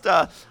 And I asked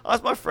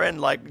my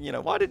friend, like, you know,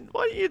 why'd you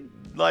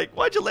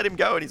let him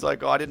go? And he's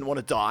like, oh, I didn't want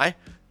to die.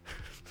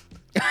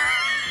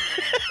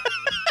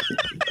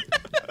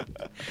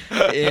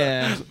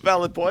 Yeah.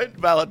 Valid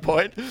point. But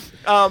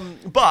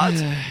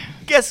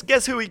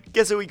guess who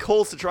he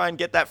calls to try and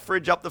get that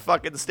fridge up the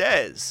fucking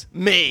stairs?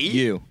 Me.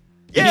 You.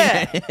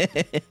 Yeah.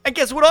 And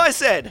guess what I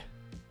said?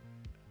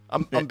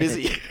 I'm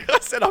busy. I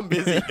said I'm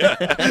busy.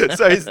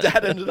 So his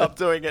dad ended up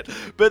doing it.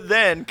 But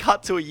then,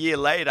 cut to a year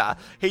later,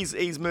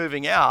 he's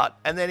moving out,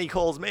 and then he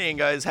calls me and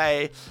goes,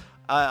 "Hey,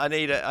 I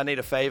need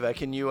a favor.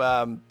 Can you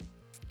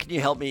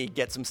help me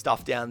get some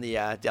stuff down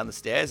the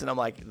stairs?" And I'm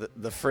like,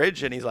 the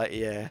fridge? And he's like,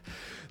 yeah,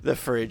 the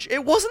fridge.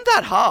 It wasn't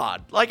that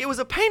hard. Like, it was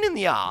a pain in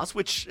the ass,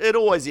 which it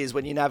always is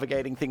when you're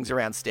navigating things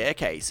around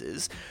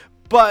staircases.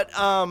 But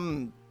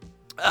it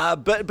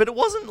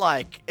wasn't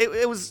like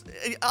it was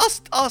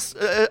us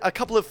a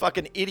couple of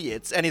fucking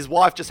idiots and his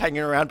wife just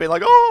hanging around being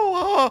like,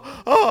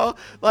 oh,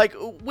 like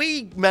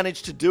we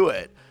managed to do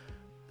it.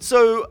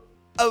 So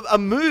a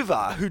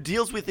mover who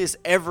deals with this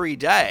every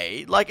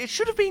day, like, it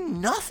should have been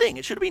nothing.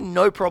 It should have been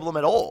no problem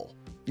at all.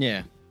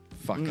 Yeah.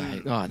 Fuck.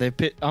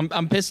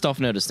 I'm pissed off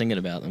now just thinking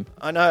about them.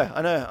 I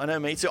know,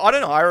 me too. I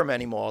don't hire them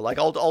anymore. Like,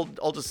 I'll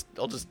just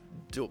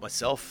do it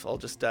myself. I'll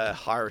just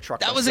hire a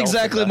truck. That was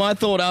exactly my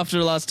thought after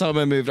the last time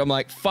I moved. I'm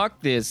like,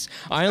 fuck this.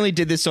 I only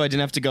did this so I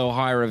didn't have to go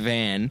hire a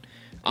van.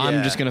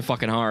 I'm just gonna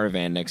fucking hire a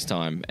van next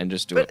time and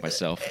just do it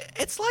myself.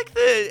 It's like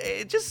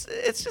it's just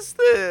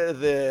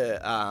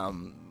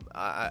the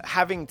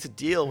having to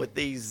deal with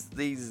these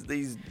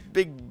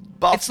big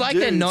buff. It's like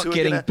dudes they're not who are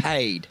getting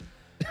paid.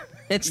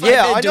 It's like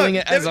they're doing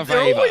it as a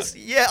favor. Always,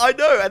 yeah, I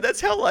know, and that's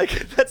how, like,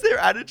 that's their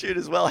attitude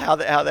as well. How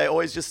they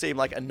always just seem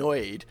like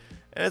annoyed,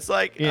 and it's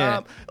like,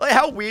 like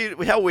how weird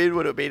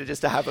would it be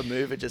to have a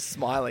mover just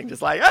smiling,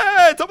 just like,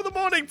 hey, top of the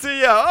morning to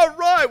you. All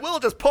right, we'll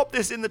just pop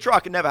this in the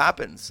truck. It never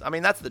happens. I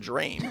mean, that's the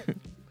dream.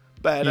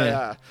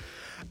 But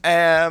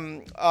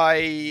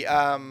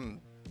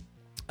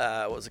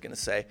what was I going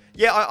to say?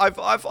 Yeah, I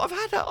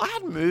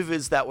had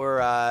movers that were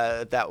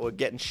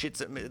getting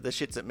the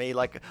shits at me.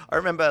 Like, I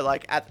remember,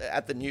 like,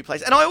 at the new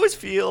place, and I always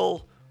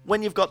feel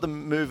when you've got the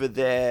mover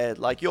there,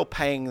 like, you're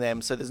paying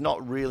them, so there's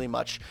not really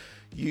much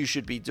you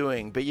should be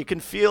doing, but you can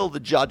feel the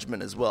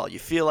judgment as well. You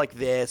feel like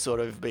they're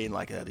sort of being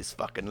like, oh, this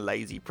fucking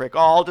lazy prick. Oh,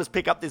 I'll just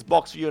pick up this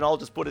box for you and I'll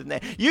just put it in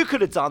there. You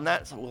could have done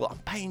that. So, well, I'm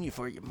paying you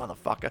for it, you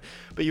motherfucker.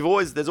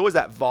 But there's always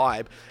that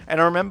vibe. And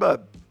I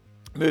remember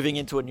moving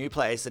into a new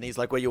place and he's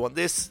like, well, you want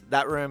this,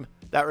 that room,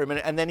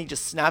 and then he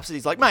just snaps it.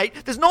 He's like, mate,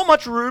 there's not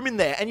much room in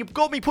there and you've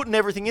got me putting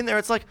everything in there.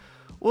 It's like,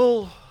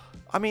 well,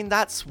 I mean,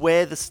 that's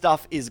where the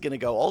stuff is going to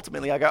go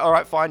ultimately. I go, all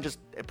right, fine, just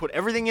put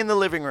everything in the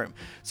living room.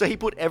 So he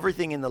put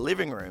everything in the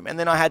living room, and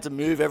then I had to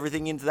move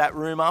everything into that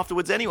room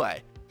afterwards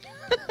anyway.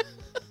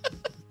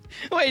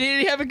 Wait,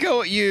 did he have a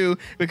go at you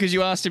because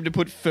you asked him to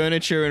put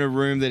furniture in a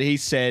room that he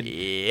said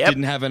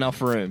didn't have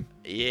enough room?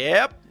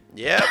 Yep.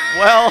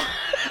 Well,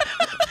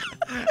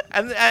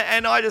 and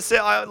I just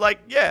said,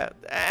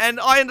 and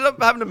I ended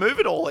up having to move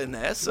it all in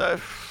there, so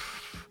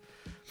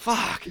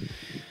fuck.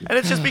 And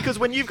it's just because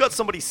when you've got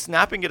somebody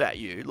snapping it at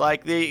you,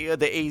 like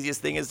the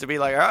easiest thing is to be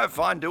like, all right,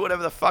 fine, do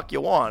whatever the fuck you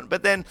want.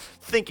 But then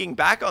thinking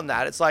back on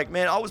that, it's like,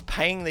 man, I was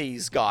paying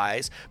these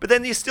guys, but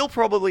then you're still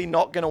probably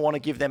not going to want to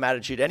give them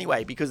attitude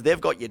anyway because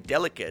they've got your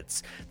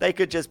delicates. They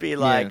could just be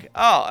like,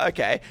 oh,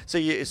 okay, so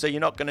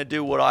you're not going to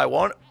do what I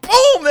want.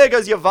 Boom, there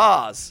goes your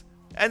vase.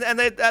 And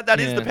that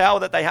is the power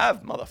that they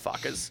have,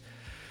 motherfuckers.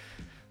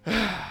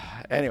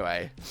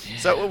 Anyway,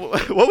 so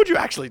what would you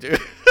actually do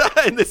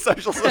in this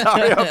social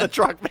scenario of the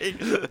truck being...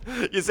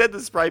 You said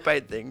the spray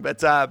paint thing,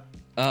 but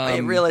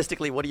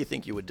realistically, what do you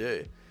think you would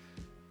do?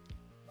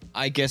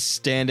 I guess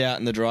stand out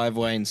in the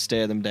driveway and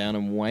stare them down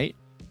and wait.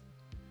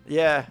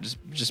 Yeah.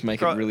 Just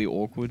make it really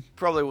awkward.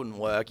 Probably wouldn't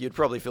work. You'd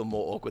probably feel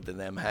more awkward than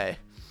them, hey.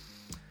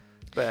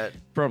 But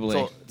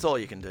probably. It's all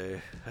you can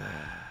do.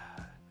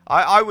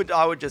 I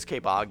would just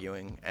keep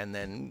arguing, and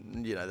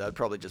then they'd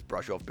probably just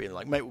brush off, being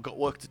like, "Mate, we've got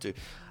work to do."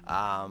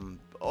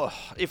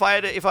 If I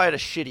had a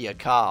shittier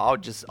car, I'll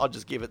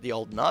just give it the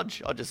old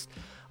nudge. I'll just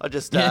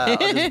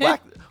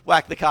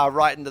whack the car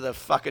right into the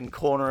fucking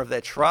corner of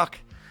their truck.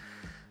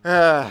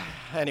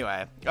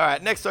 Anyway, all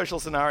right. Next social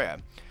scenario: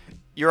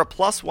 you're a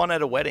 +1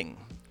 at a wedding.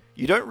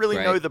 You don't really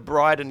know the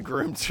bride and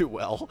groom too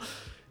well.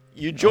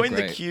 You join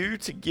the queue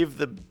to give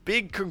the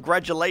big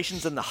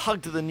congratulations and the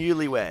hug to the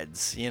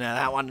newlyweds. You know,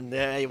 that one,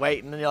 you're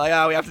waiting and you're like,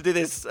 oh, we have to do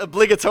this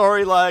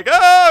obligatory, like,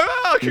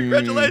 oh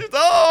congratulations,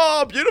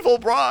 oh, beautiful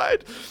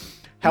bride.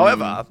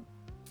 However,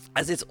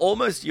 as it's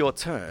almost your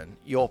turn,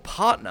 your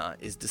partner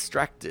is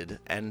distracted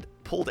and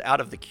pulled out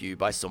of the queue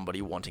by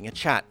somebody wanting a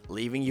chat,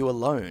 leaving you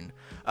alone,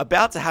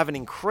 about to have an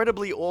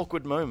incredibly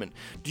awkward moment.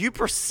 Do you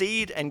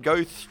proceed and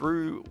go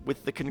through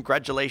with the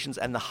congratulations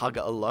and the hug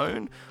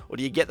alone? Or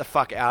do you get the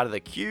fuck out of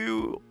the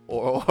queue?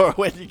 Or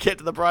when you get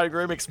to the bride and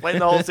groom, explain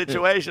the whole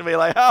situation, be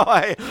like, oh,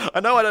 I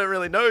know I don't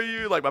really know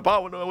you. Like, my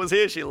partner was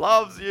here. She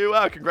loves you.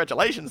 Oh,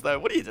 congratulations, though.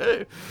 What do you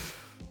do?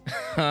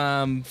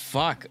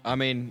 Fuck. I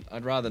mean,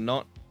 I'd rather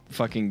not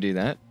fucking do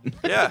that.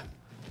 Yeah.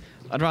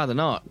 I'd rather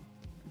not.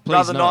 Please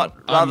rather not.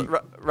 Rather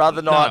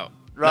not.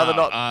 Rather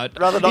not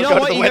go to the wedding at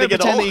all. You gotta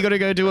pretend that you gotta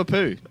go do a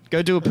poo.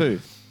 Go do a poo.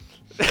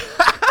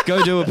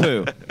 Go do a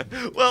poo.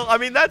 Well, I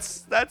mean,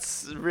 that's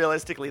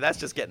realistically, that's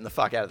just getting the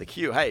fuck out of the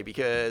queue, hey,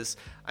 because,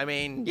 I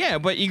mean... Yeah,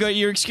 but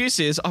your excuse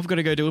is, I've got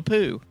to go do a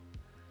poo.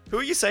 Who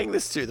are you saying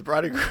this to, the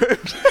bride and groom?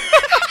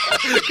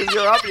 Because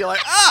you're up, you're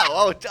like,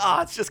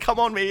 it's just come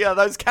on me,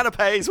 those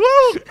canapes,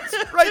 woo,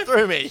 straight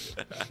through me.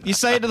 You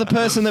say it to the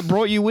person that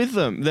brought you with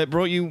them, that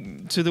brought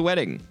you to the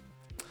wedding.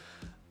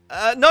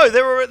 No,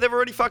 they've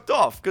already fucked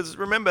off. Because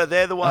remember,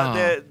 they're the one.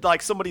 They're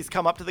like, somebody's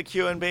come up to the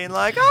queue and being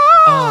like,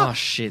 "Oh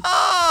shit!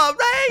 Oh,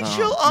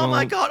 Rachel! Oh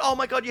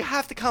my god! You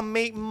have to come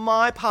meet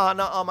my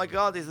partner! Oh my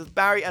god, this is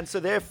Barry!" And so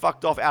they're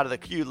fucked off out of the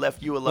queue,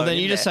 left you alone. Well, then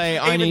you just say,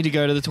 "I need to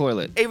go to the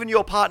toilet." Even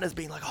your partner's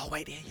being like, "Oh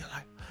wait here,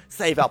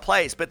 save our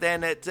place." But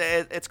then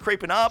it's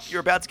creeping up.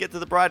 You're about to get to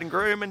the bride and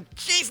groom, and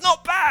she's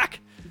not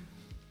back.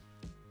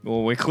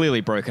 Well, we're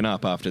clearly broken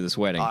up after this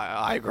wedding.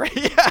 I agree.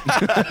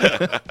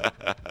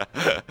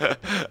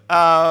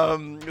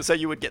 So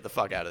you would get the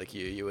fuck out of the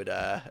queue. You would,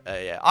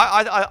 yeah.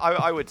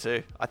 I would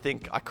too. I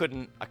think I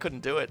couldn't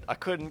do it. I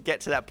couldn't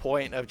get to that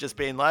point of just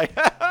being like,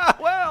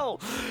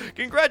 well,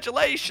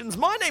 congratulations.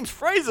 My name's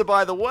Fraser,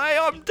 by the way.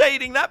 I'm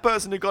dating that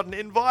person who got an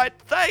invite.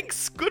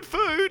 Thanks. Good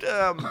food.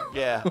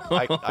 Yeah,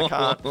 I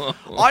can't.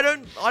 I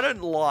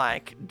don't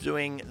like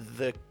doing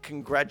the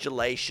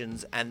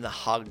congratulations and the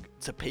hug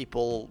to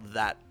people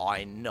that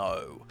I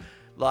know.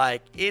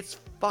 Like, it's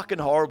fucking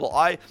horrible.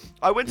 I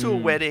went to a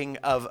wedding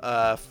of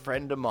a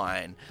friend of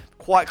mine,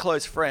 quite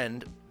close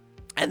friend,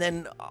 and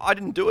then I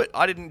didn't do it.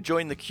 I didn't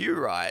join the queue,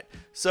 right?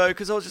 So,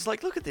 because I was just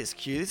like, look at this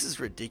queue. This is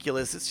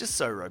ridiculous. It's just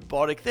so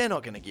robotic. They're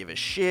not going to give a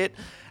shit.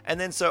 And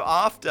then so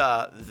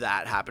after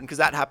that happened, because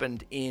that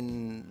happened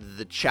in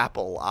the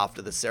chapel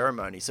after the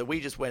ceremony, so we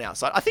just went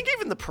outside. I think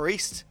even the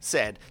priest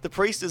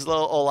is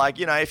all like,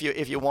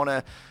 if you want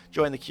to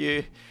join the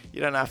queue, you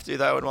don't have to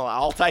though. And we're like,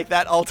 I'll take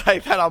that,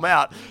 I'm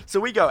out.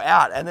 So we go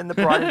out, and then the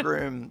bride and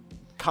groom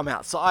come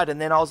outside, and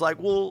then I was like,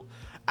 well,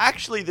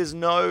 actually there's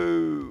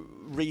no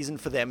reason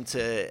for them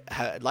to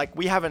like,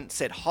 we haven't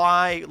said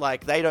hi,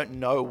 like they don't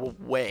know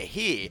we're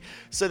here.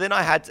 So then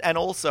I had, and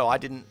also I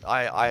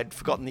had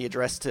forgotten the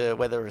address to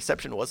where the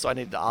reception was, so I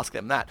needed to ask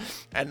them that.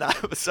 And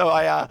so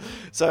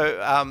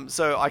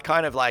I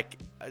kind of like,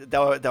 they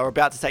were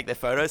about to take their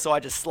photo, so I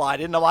just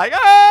slide in. I'm like,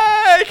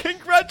 hey,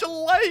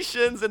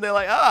 congratulations! And they're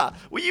like,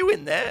 were you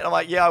in there? And I'm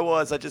like, yeah, I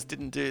was. I just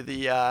didn't do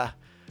the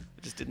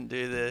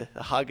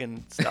hug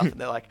and stuff. And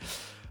they're like,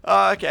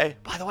 oh, okay.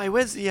 By the way,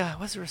 where's the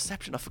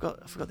reception? I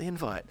forgot the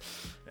invite.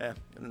 Yeah.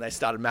 And then they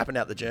started mapping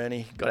out the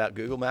journey. Got out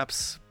Google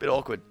Maps. Bit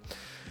awkward.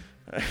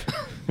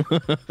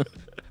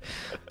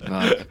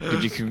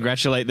 Did you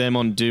congratulate them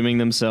on dooming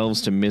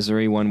themselves to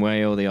misery one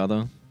way or the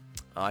other?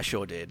 I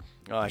sure did.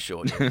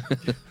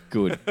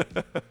 Good.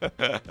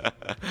 All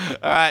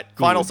right,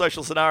 final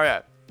social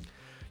scenario.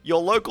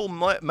 Your local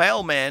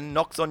mailman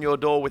knocks on your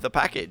door with a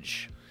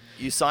package.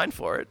 You sign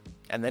for it,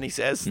 and then he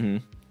says,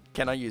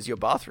 can I use your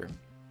bathroom?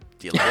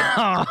 Do you let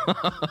him?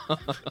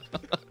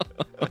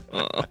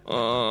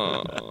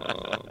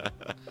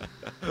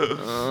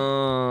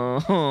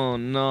 Oh,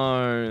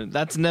 no.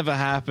 That's never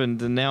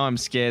happened, and now I'm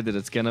scared that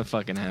it's going to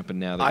fucking happen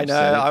now that I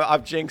know,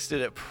 I've jinxed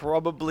it. It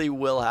probably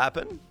will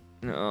happen.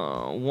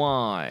 Oh,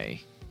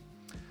 why?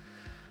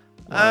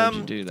 Why would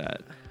you do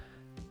that?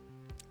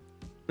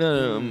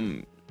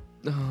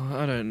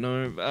 I don't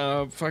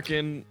know.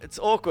 Fucking... It's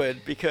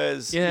awkward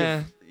because...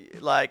 Yeah.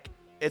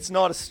 It's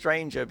not a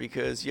stranger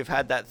because you've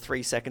had that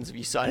 3 seconds of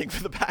you signing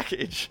for the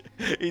package.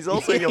 He's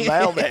also your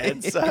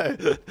mailman, so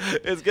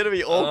it's going to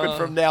be awkward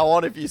from now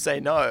on if you say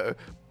no.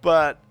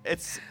 But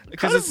it's...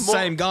 Because it's the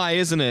same guy,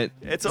 isn't it?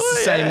 It's always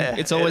the same.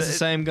 It's always the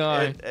same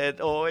guy.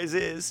 It always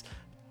is.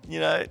 You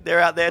know,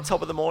 they're out there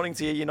top of the morning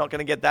to you. You're not going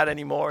to get that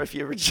anymore if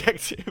you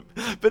reject him.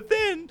 But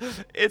then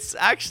it's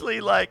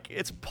actually like,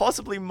 it's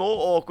possibly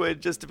more awkward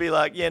just to be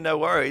like, yeah, no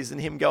worries, and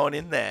him going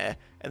in there.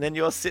 And then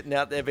you're sitting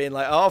out there being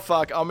like, oh,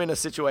 fuck, I'm in a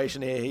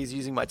situation here. He's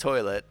using my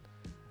toilet.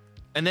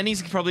 And then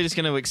he's probably just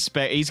going to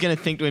he's going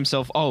to think to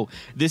himself, oh,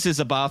 this is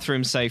a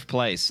bathroom safe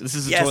place. This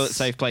is a toilet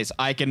safe place.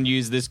 I can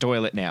use this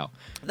toilet now.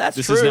 That's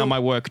true. This is now my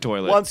work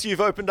toilet. Once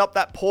you've opened up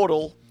that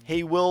portal,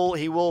 he will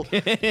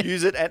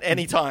use it at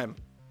any time.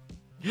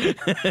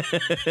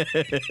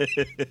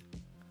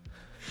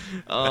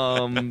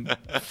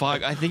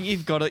 Fuck, I think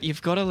you've got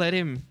to let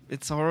him.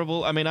 It's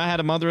horrible. I mean, I had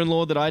a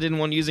mother-in-law that I didn't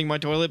want using my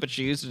toilet, but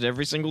she used it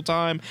every single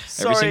time.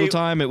 Every single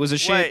time it was a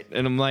shit.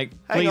 And I'm like,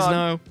 please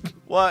no.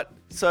 What?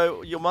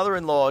 So your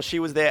mother-in-law, she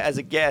was there as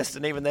a guest,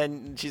 and even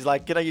then she's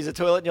like, can I use the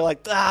toilet? And you're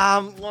like, no,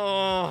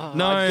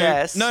 I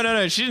guess.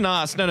 No, she didn't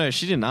ask. No,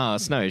 she didn't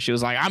ask. No, she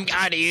was like, I'm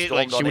going to use it.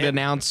 Like, she would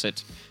announce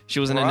it.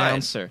 She was an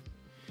announcer.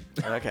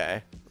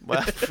 Okay.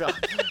 Well,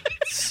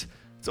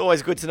 it's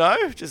always good to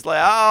know. Just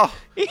like,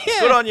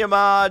 good on you,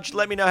 Marge.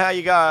 Let me know how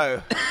you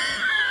go.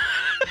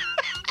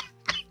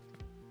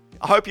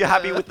 I hope you're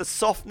happy with the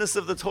softness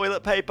of the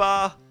toilet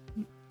paper.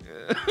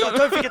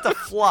 Don't forget to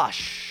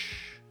flush.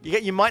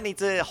 You might need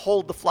to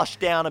hold the flush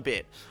down a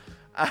bit.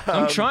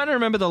 I'm trying to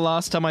remember the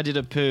last time I did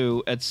a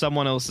poo at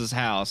someone else's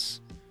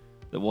house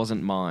that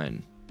wasn't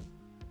mine.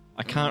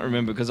 I can't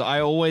remember because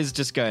I always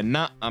just go,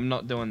 nah, I'm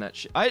not doing that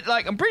shit.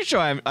 I'm pretty sure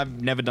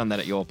I've never done that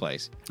at your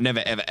place.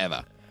 Never, ever,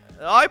 ever.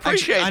 I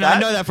appreciate that. I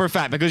know that for a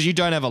fact because you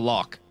don't have a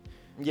lock.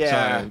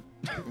 Yeah.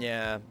 So.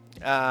 Yeah.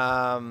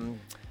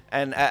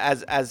 And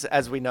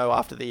as we know,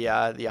 after the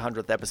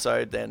 100th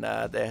episode, then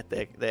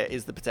there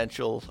is the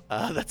potential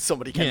that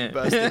somebody can be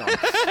bursting on.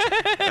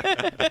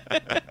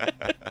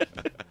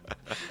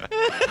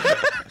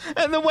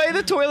 And the way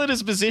the toilet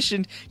is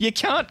positioned, you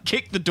can't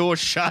kick the door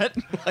shut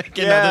like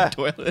another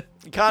toilet.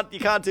 You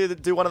can't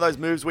do one of those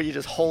moves where you're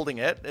just holding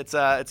it.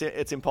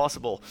 It's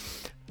impossible.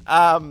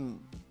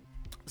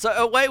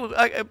 So wait,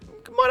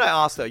 might I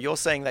ask though? You're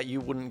saying that you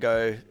wouldn't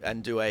go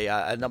and do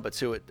a number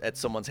two at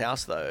someone's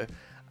house though.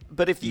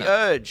 But if the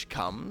urge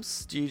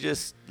comes, do you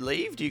just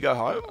leave? Do you go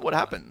home? What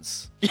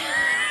happens?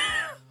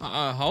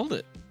 Hold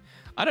it.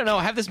 I don't know.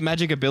 I have this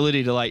magic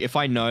ability to, like, if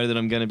I know that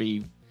I'm going to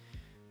be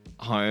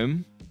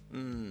home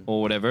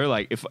or whatever,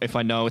 like, if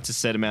I know it's a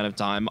set amount of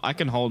time, I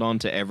can hold on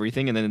to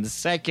everything. And then in the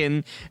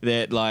second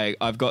that, like,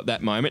 I've got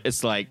that moment,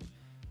 it's like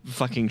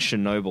fucking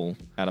Chernobyl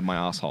out of my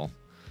asshole.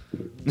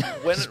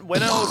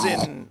 When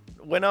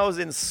I was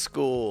in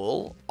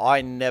school,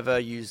 I never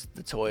used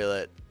the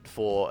toilet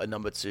for a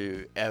number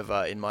two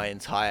ever in my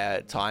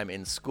entire time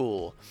in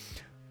school.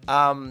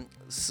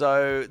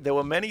 So there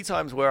were many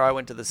times where I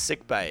went to the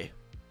sick bay.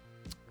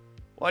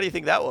 Why do you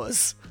think that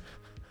was?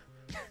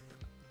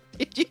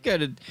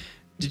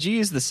 Did you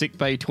use the sick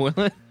bay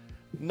toilet?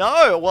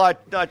 No, well,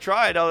 I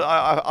tried.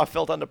 I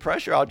felt under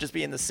pressure. I'd just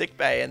be in the sick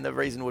bay, and the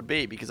reason would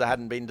be because I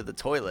hadn't been to the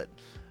toilet.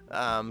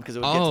 Because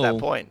it would get to that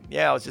point.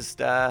 Yeah, I was just...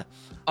 you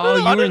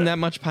were in that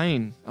much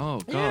pain. Oh,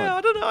 God. Yeah,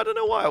 I don't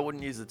know why I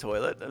wouldn't use the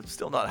toilet. I'm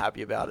still not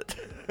happy about it.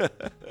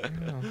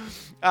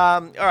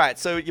 All right,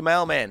 so your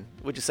mailman,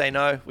 would you say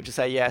no? Would you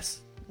say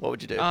yes? What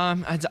would you do?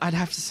 I'd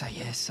have to say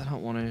yes. I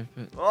don't want to.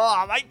 But...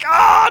 Oh, my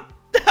God!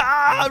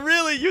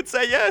 Really? You'd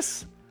say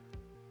yes?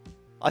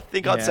 I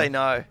think I'd say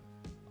no.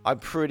 I'm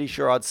pretty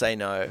sure I'd say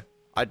no.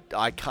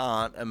 I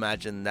can't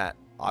imagine that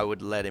I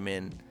would let him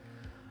in.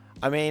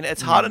 I mean,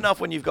 it's hard enough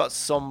when you've got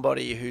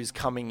somebody who's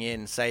coming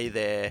in, say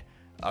they're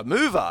a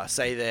mover,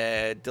 say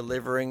they're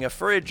delivering a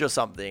fridge or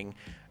something,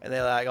 and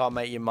they're like, "Oh,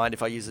 mate, you mind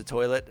if I use the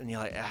toilet?" And you're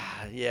like,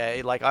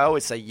 "Yeah." Like, I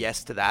always say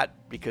yes to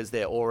that because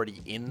they're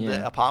already in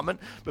the apartment.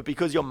 But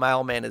because your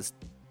mailman is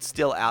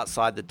still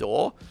outside the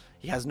door,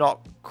 he has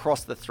not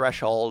crossed the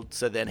threshold,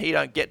 so then he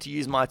don't get to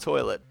use my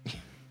toilet.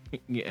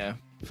 Yeah.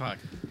 Fuck.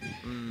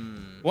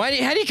 How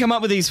do you come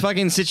up with these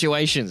fucking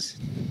situations?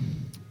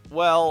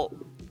 Well,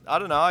 I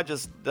don't know.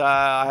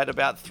 I had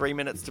about 3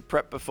 minutes to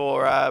prep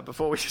before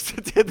we just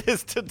did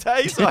this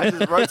today, so I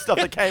just wrote stuff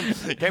that came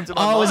to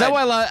my mind. Is that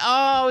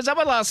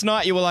why last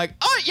night you were like,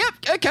 "Oh, yep,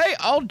 okay,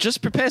 I'll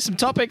just prepare some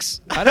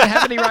topics. I don't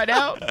have any right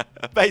now."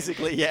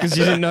 Basically, yeah. Because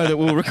you didn't know that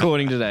we were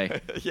recording today.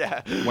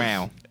 Yeah.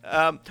 Wow.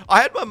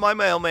 I had my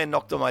mailman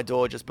knocked on my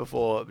door just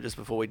before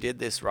we did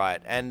this,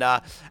 right? And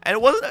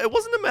it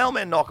wasn't a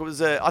mailman knock. It was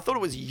I thought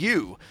it was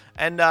you.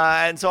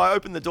 And so I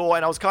opened the door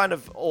and I was kind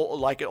of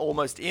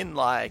almost in,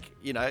 like,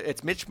 you know,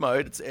 it's Mitch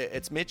mode.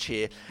 It's Mitch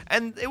here.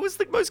 And it was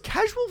the most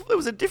casual. It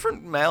was a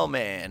different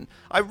mailman.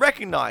 I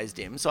recognized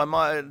him, so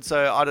I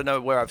don't know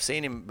where I've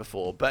seen him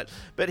before, but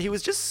he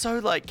was just so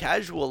like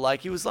casual.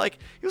 Like he was like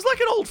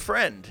an old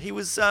friend. He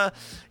was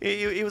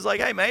he was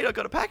like, "Hey mate, I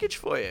got a package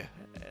for you."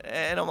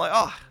 And I'm like,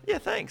 "Oh, yeah,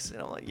 thanks."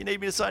 And I'm like, "You need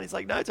me to sign?" He's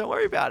like, "No, don't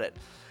worry about it."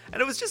 And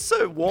it was just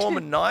so warm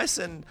and nice,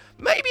 and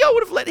maybe I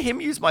would have let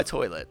him use my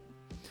toilet.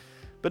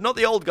 But not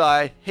the old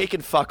guy. He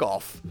can fuck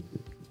off.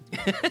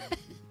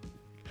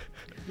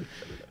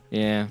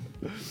 Yeah.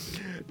 All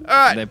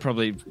right.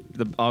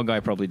 The old guy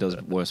probably does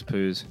worse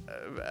poos.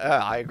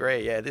 I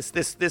agree, yeah. This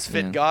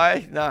fit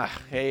guy, nah,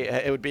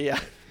 it would be a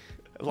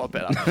lot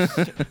better.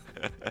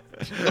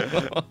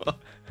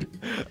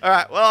 All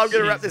right, well, I'm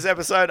going to wrap this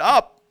episode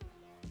up.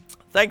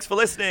 Thanks for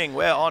listening.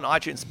 We're on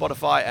iTunes,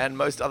 Spotify, and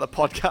most other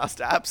podcast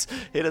apps.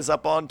 Hit us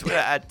up on Twitter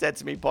at Dead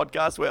to Me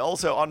Podcast. We're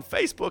also on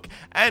Facebook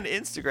and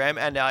Instagram,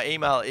 and our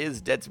email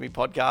is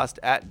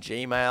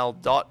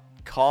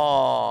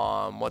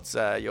deadtomepodcast@gmail.com. What's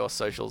your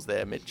socials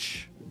there,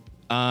 Mitch?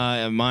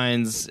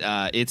 Mine's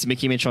it's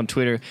Mickey Mitch on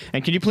Twitter.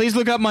 And can you please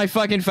look up my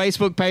fucking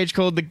Facebook page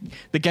called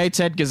the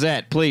Gateshead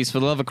Gazette, please, for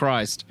the love of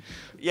Christ.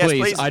 Yes,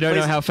 please. I don't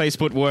know how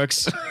Facebook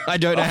works. I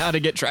don't know how to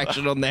get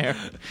traction on there.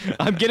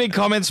 I'm getting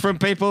comments from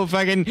people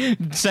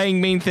fucking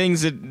saying mean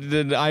things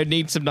that I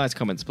need some nice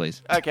comments,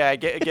 please. Okay,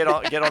 get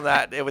on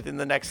that within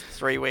the next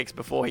 3 weeks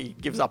before he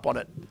gives up on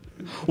it.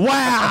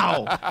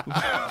 Wow!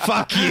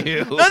 Fuck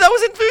you. No, that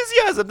was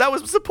enthusiasm. That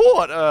was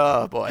support.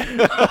 Oh, boy.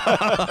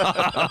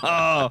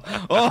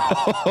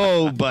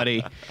 Oh,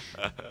 buddy.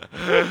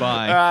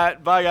 Bye. All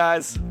right, bye,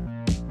 guys.